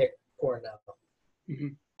and pick Cornell. Mm-hmm.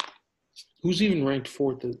 Who's even ranked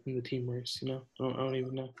fourth in the team race? I don't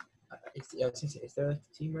even know. Is there like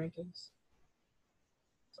team rankings?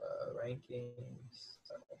 Rankings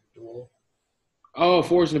duel. Oh,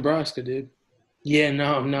 four's Nebraska, dude. Yeah,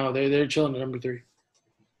 no, they're chilling at number 3.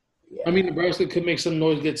 Yeah. I mean, Nebraska could make some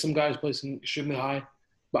noise, get some guys placing extremely high,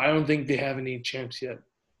 but I don't think they have any champs yet.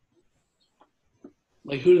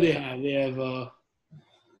 Like, who do they have? They have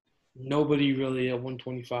nobody really at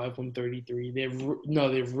 125, 133. They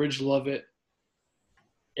have Ridge Lovett.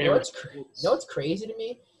 You know what's crazy to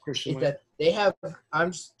me Christian is that they have.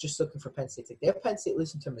 I'm just looking for Penn State. They have Penn State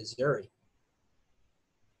losing to Missouri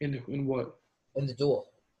in what? in the duel.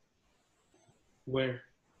 Where?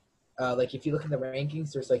 Like if you look in the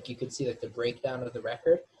rankings, there's like you could see like the breakdown of the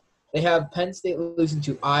record. They have Penn State losing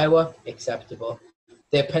to Iowa, acceptable.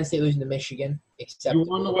 They have Penn State losing to Michigan, acceptable. You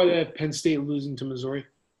want to know why they have Penn State losing to Missouri?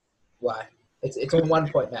 Why? It's a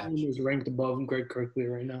 1-point match. Is ranked above Greg Kirkley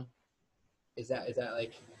right now. Is that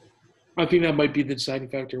like? I think that might be the deciding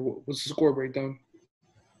factor. What's the score breakdown?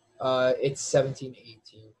 It's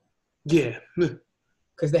 17-18. Yeah.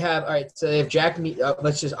 Because they have so they have Jack Mead.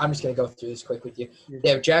 I'm just gonna go through this quick with you. They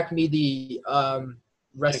have Jack Mead,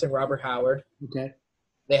 wrestling Robert Howard. Okay.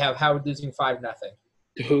 They have Howard losing 5-0.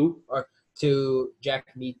 To who? Or to Jack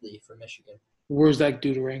Meadley from Michigan. Where's that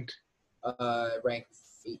dude ranked? Ranked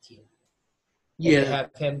 18. Yeah. And they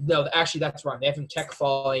have him. No, actually, that's wrong. They have him tech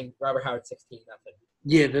falling Robert Howard 16-0.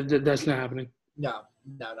 Yeah, that's not happening. No.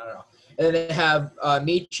 And then they have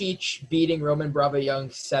Michich beating Roman Bravo Young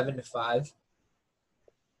 7-5.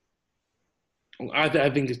 I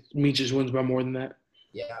think Meech's wins by more than that.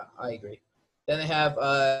 Yeah, I agree. Then they have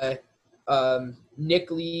Nick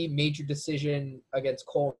Lee major decision against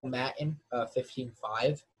Cole Matten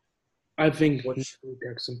 15-5. I think which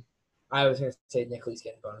Jackson. I was going to say Nick Lee's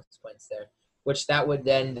getting bonus points there. Which that would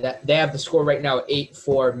then they have the score right now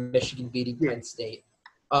 8-4 Michigan beating Penn State.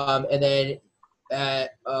 And then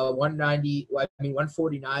at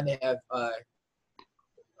 149 they have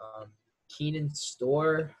Keenan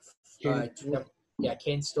Storr.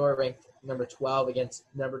 Kane Storr ranked number 12 against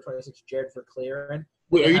number 26 Jared Verclaren.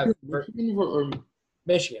 Wait, are you Michigan or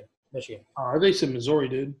Michigan? Oh, they said Missouri,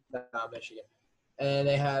 dude. No, Michigan. And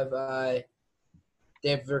they have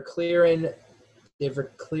Verclaren. They have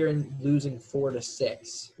Verclaren losing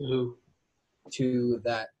 4-6. Who? To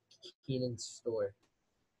that Keenan Storr.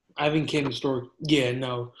 I think Keenan Storr. Yeah,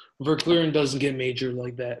 no. Verclaren doesn't get major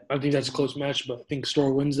like that. I think that's a close match, but I think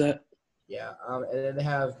Storr wins that. Yeah, and then they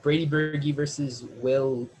have Brady Berge versus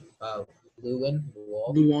Will Luan.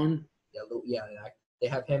 Luan? Yeah. They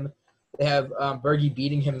have him. They have Berge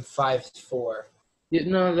beating him 5-4. Yeah,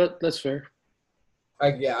 no, that's fair.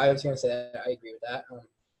 I was gonna say that. I agree with that.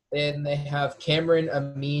 Then they have Cameron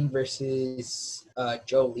Amin versus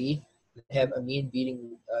Joe Lee. They have Amin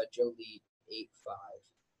beating Joe Lee 8-5.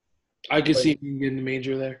 I could see him getting the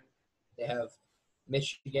major there. They have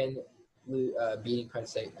Michigan beating Penn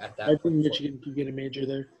State at that. I think Michigan could get a major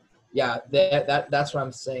there. Yeah, that's what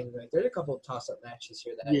I'm saying. Like, there's a couple of toss-up matches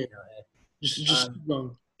here that just keep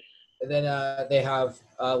going. And then they have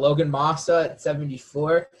Logan Massa at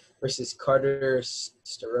 74 versus Carter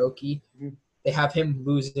Staroki. Mm-hmm. They have him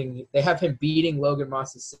beating Logan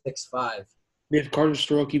Massa 6-5. They have Carter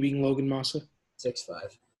Staroki beating Logan Massa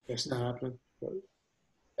 6-5. That's not happening.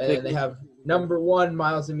 And then they have number 1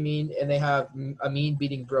 Miles Amin, and they have Amin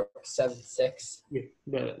beating Brooks 7-6. Yeah,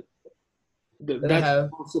 but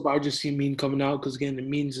that's also. I just see Amin coming out because again,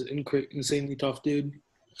 Amin's an insanely tough dude.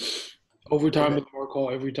 Overtime with Mark Hall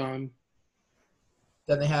every time.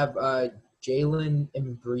 Then they have Jalen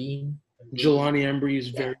Embry. Jelani Embry is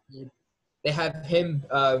very good. They have him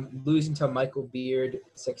losing to Michael Beard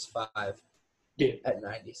 6-5. Yeah. At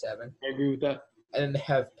 97. I agree with that. And then they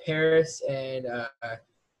have Paris and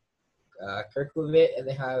Kirklevitt, and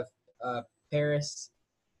they have Paris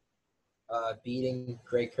beating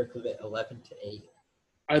Greg Kirklevitt 11-8.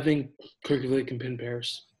 I think Kirklevitt can pin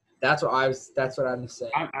Paris. That's what I'm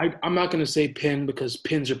saying. I'm not gonna say pin because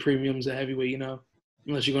pins are premiums at heavyweight,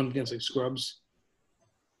 unless you're going against like scrubs.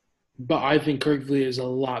 But I think Kirklevitt is a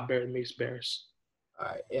lot better than Mason Paris. All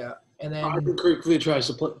right, yeah, and then I think Kirklevitt tries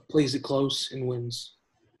to plays it close and wins.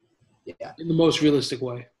 Yeah, in the most realistic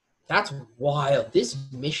way. That's wild. This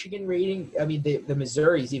Michigan rating, I mean, the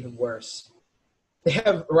Missouri is even worse. They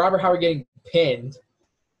have Robert Howard getting pinned.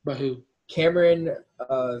 By who? Cameron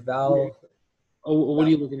Val. Oh, what are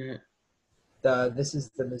you looking at? This is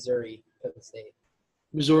the Missouri Penn State.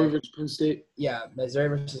 Missouri versus Penn State? Yeah, Missouri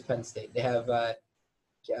versus Penn State. They have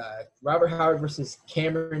Robert Howard versus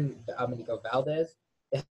Cameron, I'm going to go Valdez.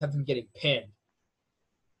 They have him getting pinned.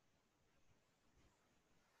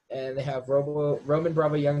 And they have Roman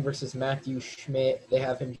Bravo Young versus Matthew Schmidt. They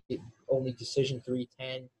have him get only decision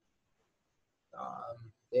 310.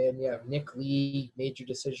 Then you have Nick Lee, major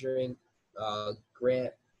decision.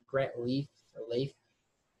 Grant Leaf.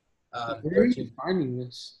 Where are you finding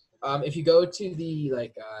this? If you go to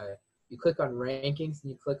the you click on rankings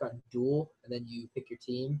and you click on duel, and then you pick your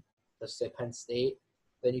team. Let's say Penn State.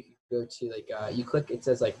 Then you can go to you click. It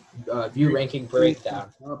says view ranking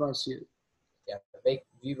breakdown. How about you? Yeah,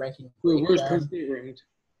 view ranking. Wait, where's Penn State ranked?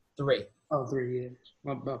 3. Oh, 3 years.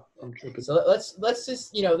 I'm tripping. So let's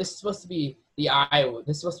just this is supposed to be the Iowa.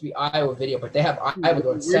 This is supposed to be Iowa video, but they have Iowa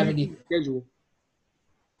going 70. Schedule.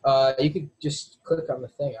 You could just click on the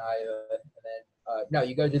thing Iowa, and then no,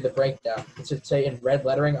 you go to the breakdown. It should say in red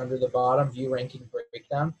lettering under the bottom, view ranking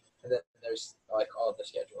breakdown, and then there's all of the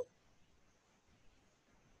schedule.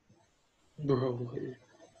 Bro,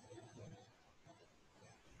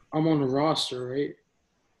 I'm on the roster, right?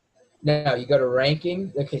 No, you go to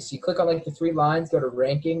ranking. Okay, so you click on the 3 lines, go to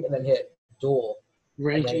ranking, and then hit duel.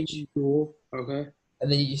 Ranking duel. Okay.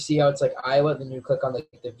 And then you see how it's Iowa. Then you click on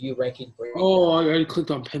the view ranking breakdown. Oh, I already clicked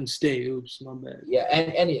on Penn State. Oops, my bad. Yeah,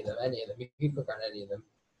 and any of them. You can click on any of them.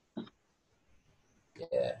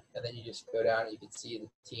 Yeah, and then you just go down and you can see the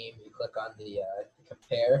team. You click on the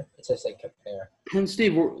compare. It says compare. Penn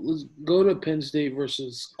State. Let's go to Penn State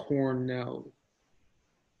versus Cornell.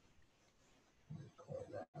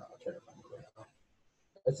 I'll try to find Cornell.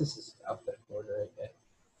 This is alphabetical order right there.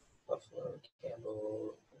 Buffalo,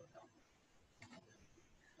 Campbell.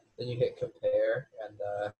 Then you hit compare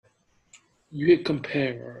and you hit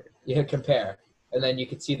compare. You hit compare, and then you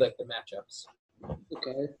can see the matchups.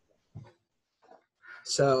 Okay.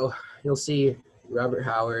 So you'll see Robert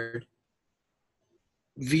Howard.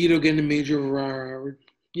 Vito getting a major over Howard.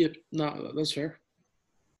 Yep, no, that's fair.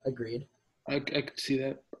 Agreed. I could see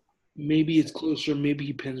that. Maybe it's closer. Maybe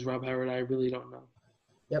he pins Rob Howard. I really don't know.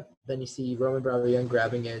 Yep. Then you see Roman Bravo Young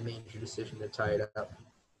grabbing a major decision to tie it up.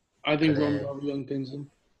 I think Roman Bravo Young pins him.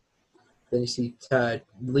 Then you see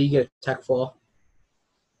Lee get a tech fall.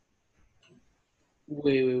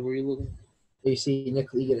 Wait, where are you looking? You see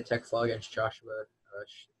Nick Lee get a tech fall against Joshua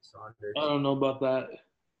Saunders. I don't know about that.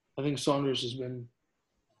 I think Saunders has been.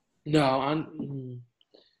 No,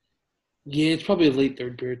 yeah, it's probably a late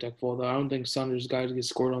third period tech fall though. I don't think Saunders got to get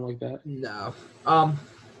scored on like that. No.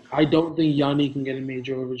 I don't think Yanni can get a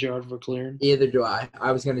major over Jared Verclaren. Either do I.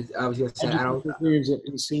 I was gonna say I don't. Verclaren's an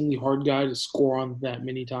insanely hard guy to score on that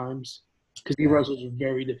many times because he wrestles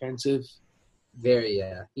very defensive. Very,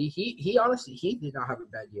 yeah. He honestly did not have a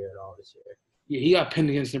bad year at all this year. Yeah, he got pinned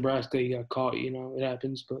against Nebraska. He got caught. It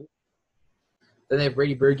happens. But then they have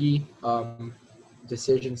Brady Berge,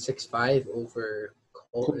 decision 6-5 over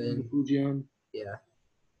Colton Fujian. Yeah.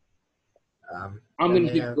 I'm going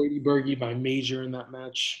to pick Brady Berge by major in that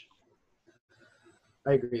match.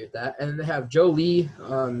 I agree with that. And they have Joe Lee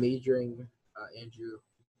majoring Andrew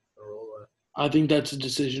Marola. I think that's a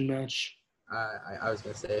decision match. I was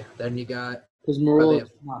going to say. Then you got – because Marola is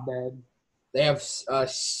not bad. They have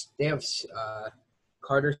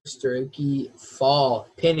Carter Sturkey fall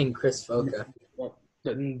pinning Chris Foca.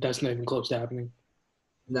 That's not even close to happening.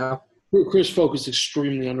 No. Chris Foca is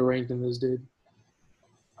extremely underranked in this dude.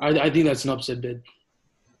 I think that's an upset bid.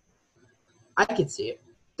 I can see it.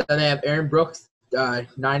 Then they have Aaron Brooks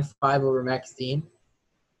 9-5 over Max Dean.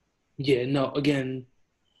 Yeah, no. Again,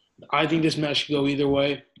 I think this match could go either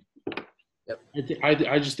way. Yep.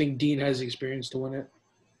 I just think Dean has the experience to win it.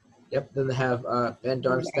 Yep. Then they have Ben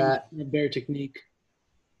Darmstadt. Better technique.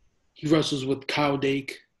 He wrestles with Kyle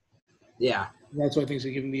Dake. Yeah. That's why I think he's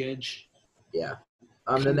going to give him the edge. Yeah.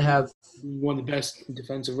 Then they have one of the best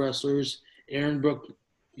defensive wrestlers. Aaron Brook,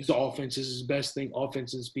 his offense is his best thing,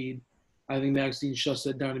 offense and speed. I think Max Dean shuts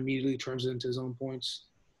that down immediately, turns it into his own points.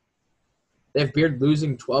 They have Beard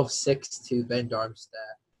losing 12-6 to Ben Darmstadt.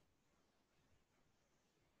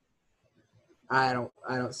 I don't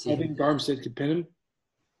see. I think Darmstadt could pin him.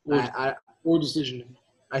 Or decision him.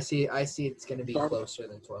 I see it's going to be closer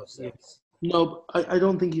than 12-6. Yeah. No, I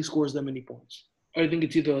don't think he scores that many points. I think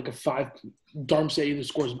it's either a 5. Darmstadt either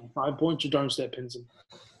scores 5 points or Darmstadt pins him.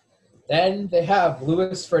 Then they have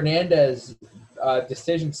Luis Fernandez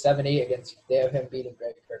decision 7-8 against. They have him beating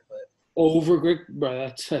Greg Kirkland. Over Greg,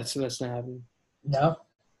 bro. That's not happening. No.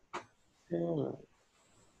 Yeah.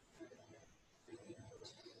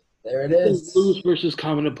 There it is. Lewis versus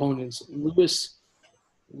common opponents. Lewis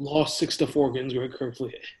lost 6-4 against Greg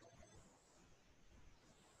Kirkland.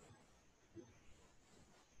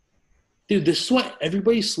 Dude, the sweat.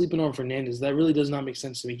 Everybody's sleeping on Fernandez. That really does not make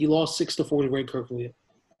sense to me. He lost 6-4 to Greg Kirkland.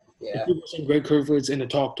 Yeah. People saying Greg Kirkland's in the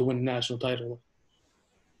talk to win the national title.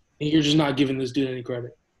 And you're just not giving this dude any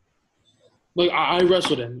credit. Like I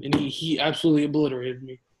wrestled him, and he absolutely obliterated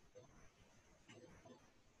me.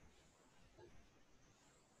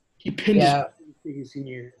 He pinned Yeah, his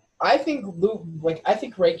senior year. I think I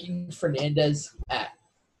think ranking Fernandez at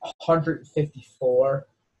 154.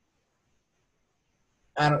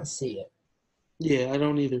 I don't see it. Yeah, I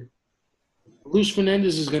don't either. Luis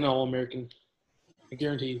Fernandez is gonna All American. I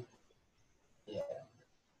guarantee you. Yeah.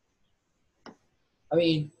 I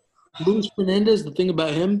mean, Luis Fernandez. The thing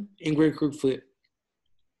about him and Greg Kirkfleet.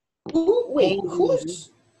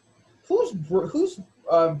 who's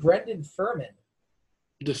Brendan Furman?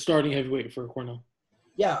 The starting heavyweight for Cornell.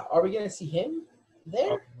 Yeah, are we gonna see him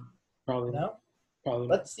there? Probably. No. Probably.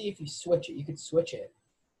 Let's see if you switch it. You could switch it.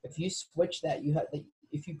 If you switch that,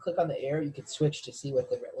 if you click on the air, you could switch to see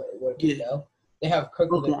what Yeah. go. They have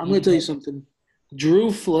Kirk. Okay, I'm gonna tell you something.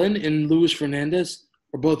 Drew Flynn and Luis Fernandez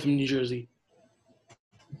are both from New Jersey.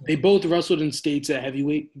 They both wrestled in states at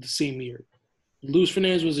heavyweight the same year. Luis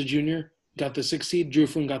Fernandez was a junior, got the 6 seed. Drew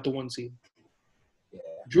Flynn got the 1 seed. Yeah.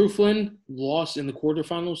 Drew Flynn lost in the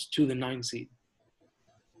quarterfinals to the 9 seed.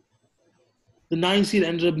 The 9 seed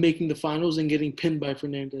ended up making the finals and getting pinned by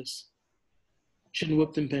Fernandez. Chin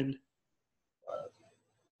whipped and pinned.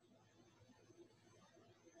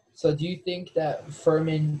 So do you think that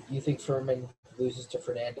Furman loses to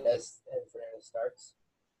Fernandez and Fernandez starts?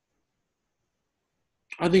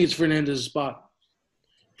 I think it's Fernandez's spot.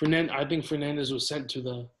 I think Fernandez was sent to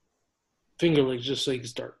the Finger Lakes just so he could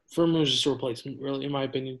start. Furman was just a replacement, really, in my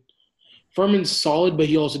opinion. Furman's solid, but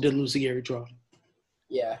he also did lose to Gary Traub.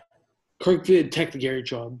 Yeah. Kirkfield tech to Gary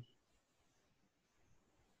Traub.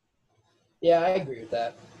 Yeah, I agree with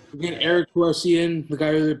that. Again, Eric Kessian, the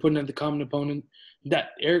guy they're putting at the common opponent.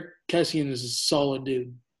 That Eric Kessian is a solid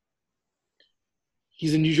dude.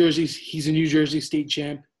 He's a New Jersey state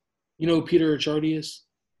champ. You know who Peter Ricciardi is?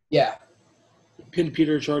 Yeah. Pinned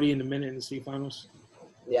Peter Ricciardi in a minute in the state finals.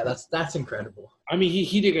 Yeah, that's incredible. I mean,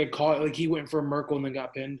 he did get caught. Like, he went for a Merkel and then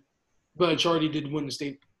got pinned. But Ricciardi did win the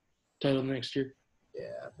state title next year.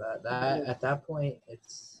 Yeah, but that at that point,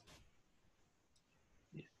 it's –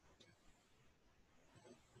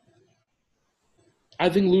 I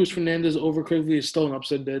think Luis Fernandez over Kirkley is still an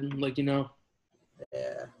upset bid. Like, you know.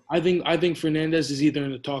 Yeah. I think Fernandez is either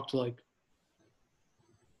in the talk to, like –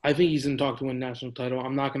 I think he's in talk to win national title.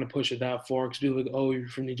 I'm not going to push it that far because people are like, oh, you're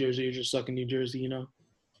from New Jersey. You're just stuck in New Jersey, you know.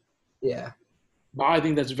 Yeah. But I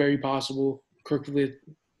think that's very possible. Kirkland,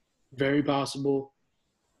 very possible.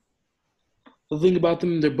 The thing about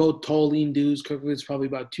them, they're both tall, lean dudes. Kirkland's probably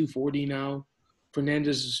about 240 now.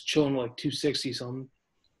 Fernandez is chilling like 260 something.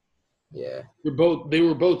 Yeah. They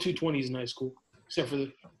were both 220s in high school, except for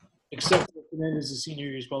Fernandez's senior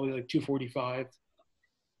year is probably like 245.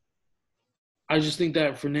 I just think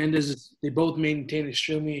that they both maintain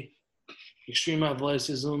extreme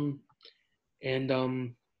athleticism,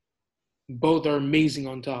 and both are amazing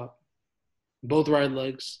on top. Both ride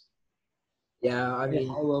legs. Yeah, I mean,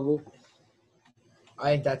 high level.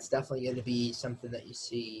 I think that's definitely going to be something that you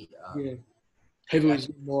see. Heavyweights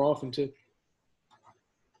more often too.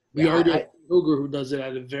 We Yeah, already have Ogre who does it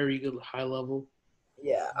at a very good high level.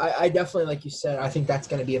 Yeah, I definitely, like you said, I think that's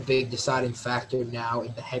going to be a big deciding factor now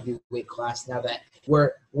in the heavyweight class. Now that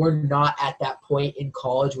we're not at that point in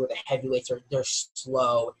college where the heavyweights they're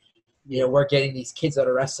slow. You know, we're getting these kids that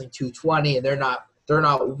are wrestling 220, and they're not going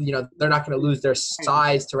to lose their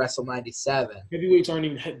size to wrestle 97. Heavyweights aren't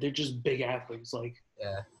even they're just big athletes. Like,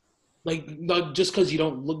 yeah, like not just because you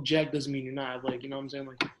don't look jacked doesn't mean you're not. Like, you know what I'm saying?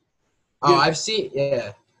 Like, I've seen,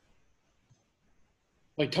 yeah.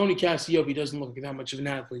 Like Tony Cassiope doesn't look like that much of an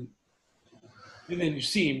athlete. And then you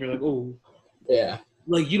see him, you're like, oh. Yeah.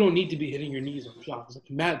 Like, you don't need to be hitting your knees on shots.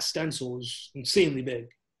 Like, Matt Stencil is insanely big.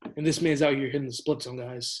 And this man's out here hitting the splits on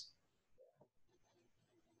guys.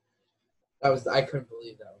 I couldn't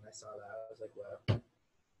believe that when I saw that. I was like, wow.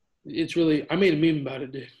 It's really – I made a meme about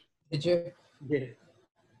it, dude. Did you? Yeah.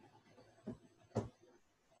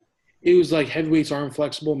 It was like heavyweights aren't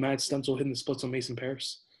flexible. Matt Stencil hitting the splits on Mason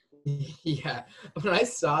Paris. Yeah. When I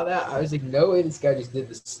saw that, I was like, no way this guy just did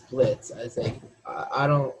the splits. I was like, I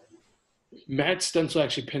don't. Matt Stencil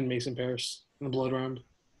actually pinned Mason Paris in the blood round.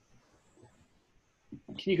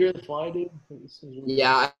 Can you hear the fly, dude?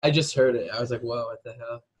 Yeah, I just heard it. I was like, whoa, what the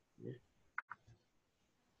hell?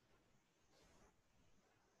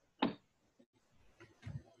 Yeah.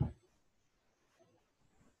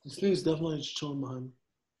 This thing's definitely just chilling behind me.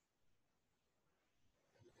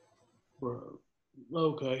 Bro.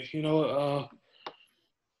 Okay, you know,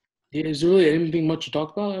 is there really anything much to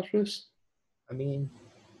talk about after this? I mean,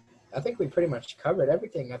 I think we pretty much covered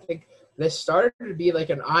everything. I think this started to be like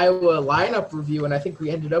an Iowa lineup review, and I think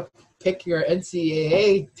we ended up picking our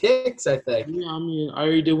NCAA picks, I think. Yeah, I mean, I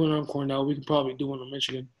already did one on Cornell. We could probably do one on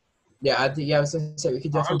Michigan. Yeah, I was going to say we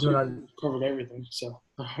could definitely do it on – covered everything, so.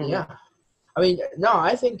 Yeah. I mean, no,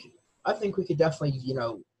 I think we could definitely,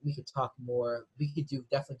 we could talk more. We could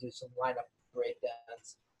definitely do some lineup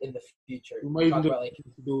breakdowns in the future. We might even talk do about,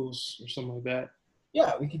 duels or something like that.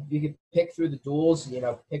 Yeah, we could pick through the duels,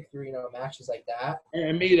 pick through, matches like that.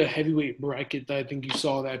 I made a heavyweight bracket that I think you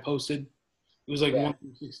saw that I posted. It was like 1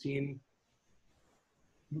 through 16.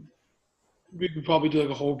 We could probably do like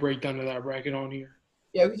a whole breakdown of that bracket on here.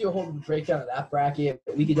 Yeah, we could do a whole breakdown of that bracket.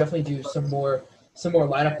 We could definitely do some more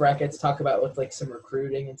lineup brackets, talk about with like some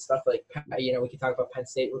recruiting and stuff like, we could talk about Penn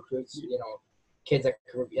State recruits, kids that,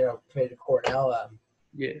 committed to Cornell.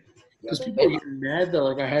 Yeah. Because people are getting mad that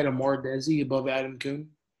like I had Amar Desi above Adam Kuhn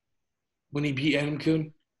when he beat Adam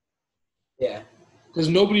Kuhn. Yeah. Because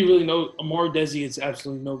nobody really knows Amar Desi gets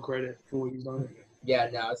absolutely no credit for what he's done. Yeah,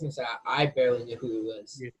 no, I was gonna say I barely knew who he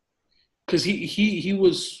was. Because he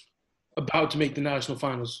was about to make the national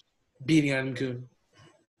finals, beating Adam Kuhn.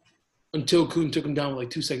 Until Kuhn took him down with like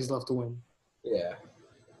 2 seconds left to win. Yeah.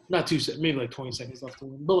 Not 2 seconds, maybe like 20 seconds left to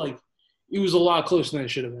win. But like it was a lot closer than it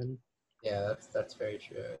should have been. Yeah, that's very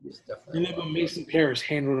true. It's definitely. And then when Mason Parris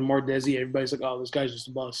handled Amar Desi, everybody's like, "Oh, this guy's just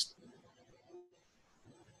a bust."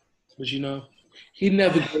 But he didn't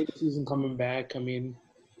have the great season coming back. I mean,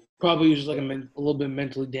 probably was just like a little bit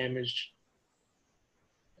mentally damaged.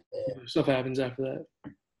 Yeah. Stuff happens after that.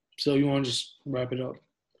 So you want to just wrap it up?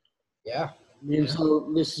 Yeah. And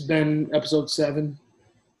so this has been episode 7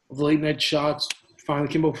 of Late Night Shots. Finally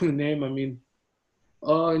came up with a name. I mean,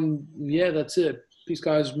 and yeah, that's it. Peace,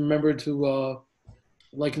 guys. Remember to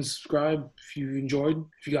like and subscribe if you enjoyed,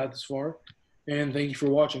 if you got this far. And thank you for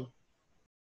watching.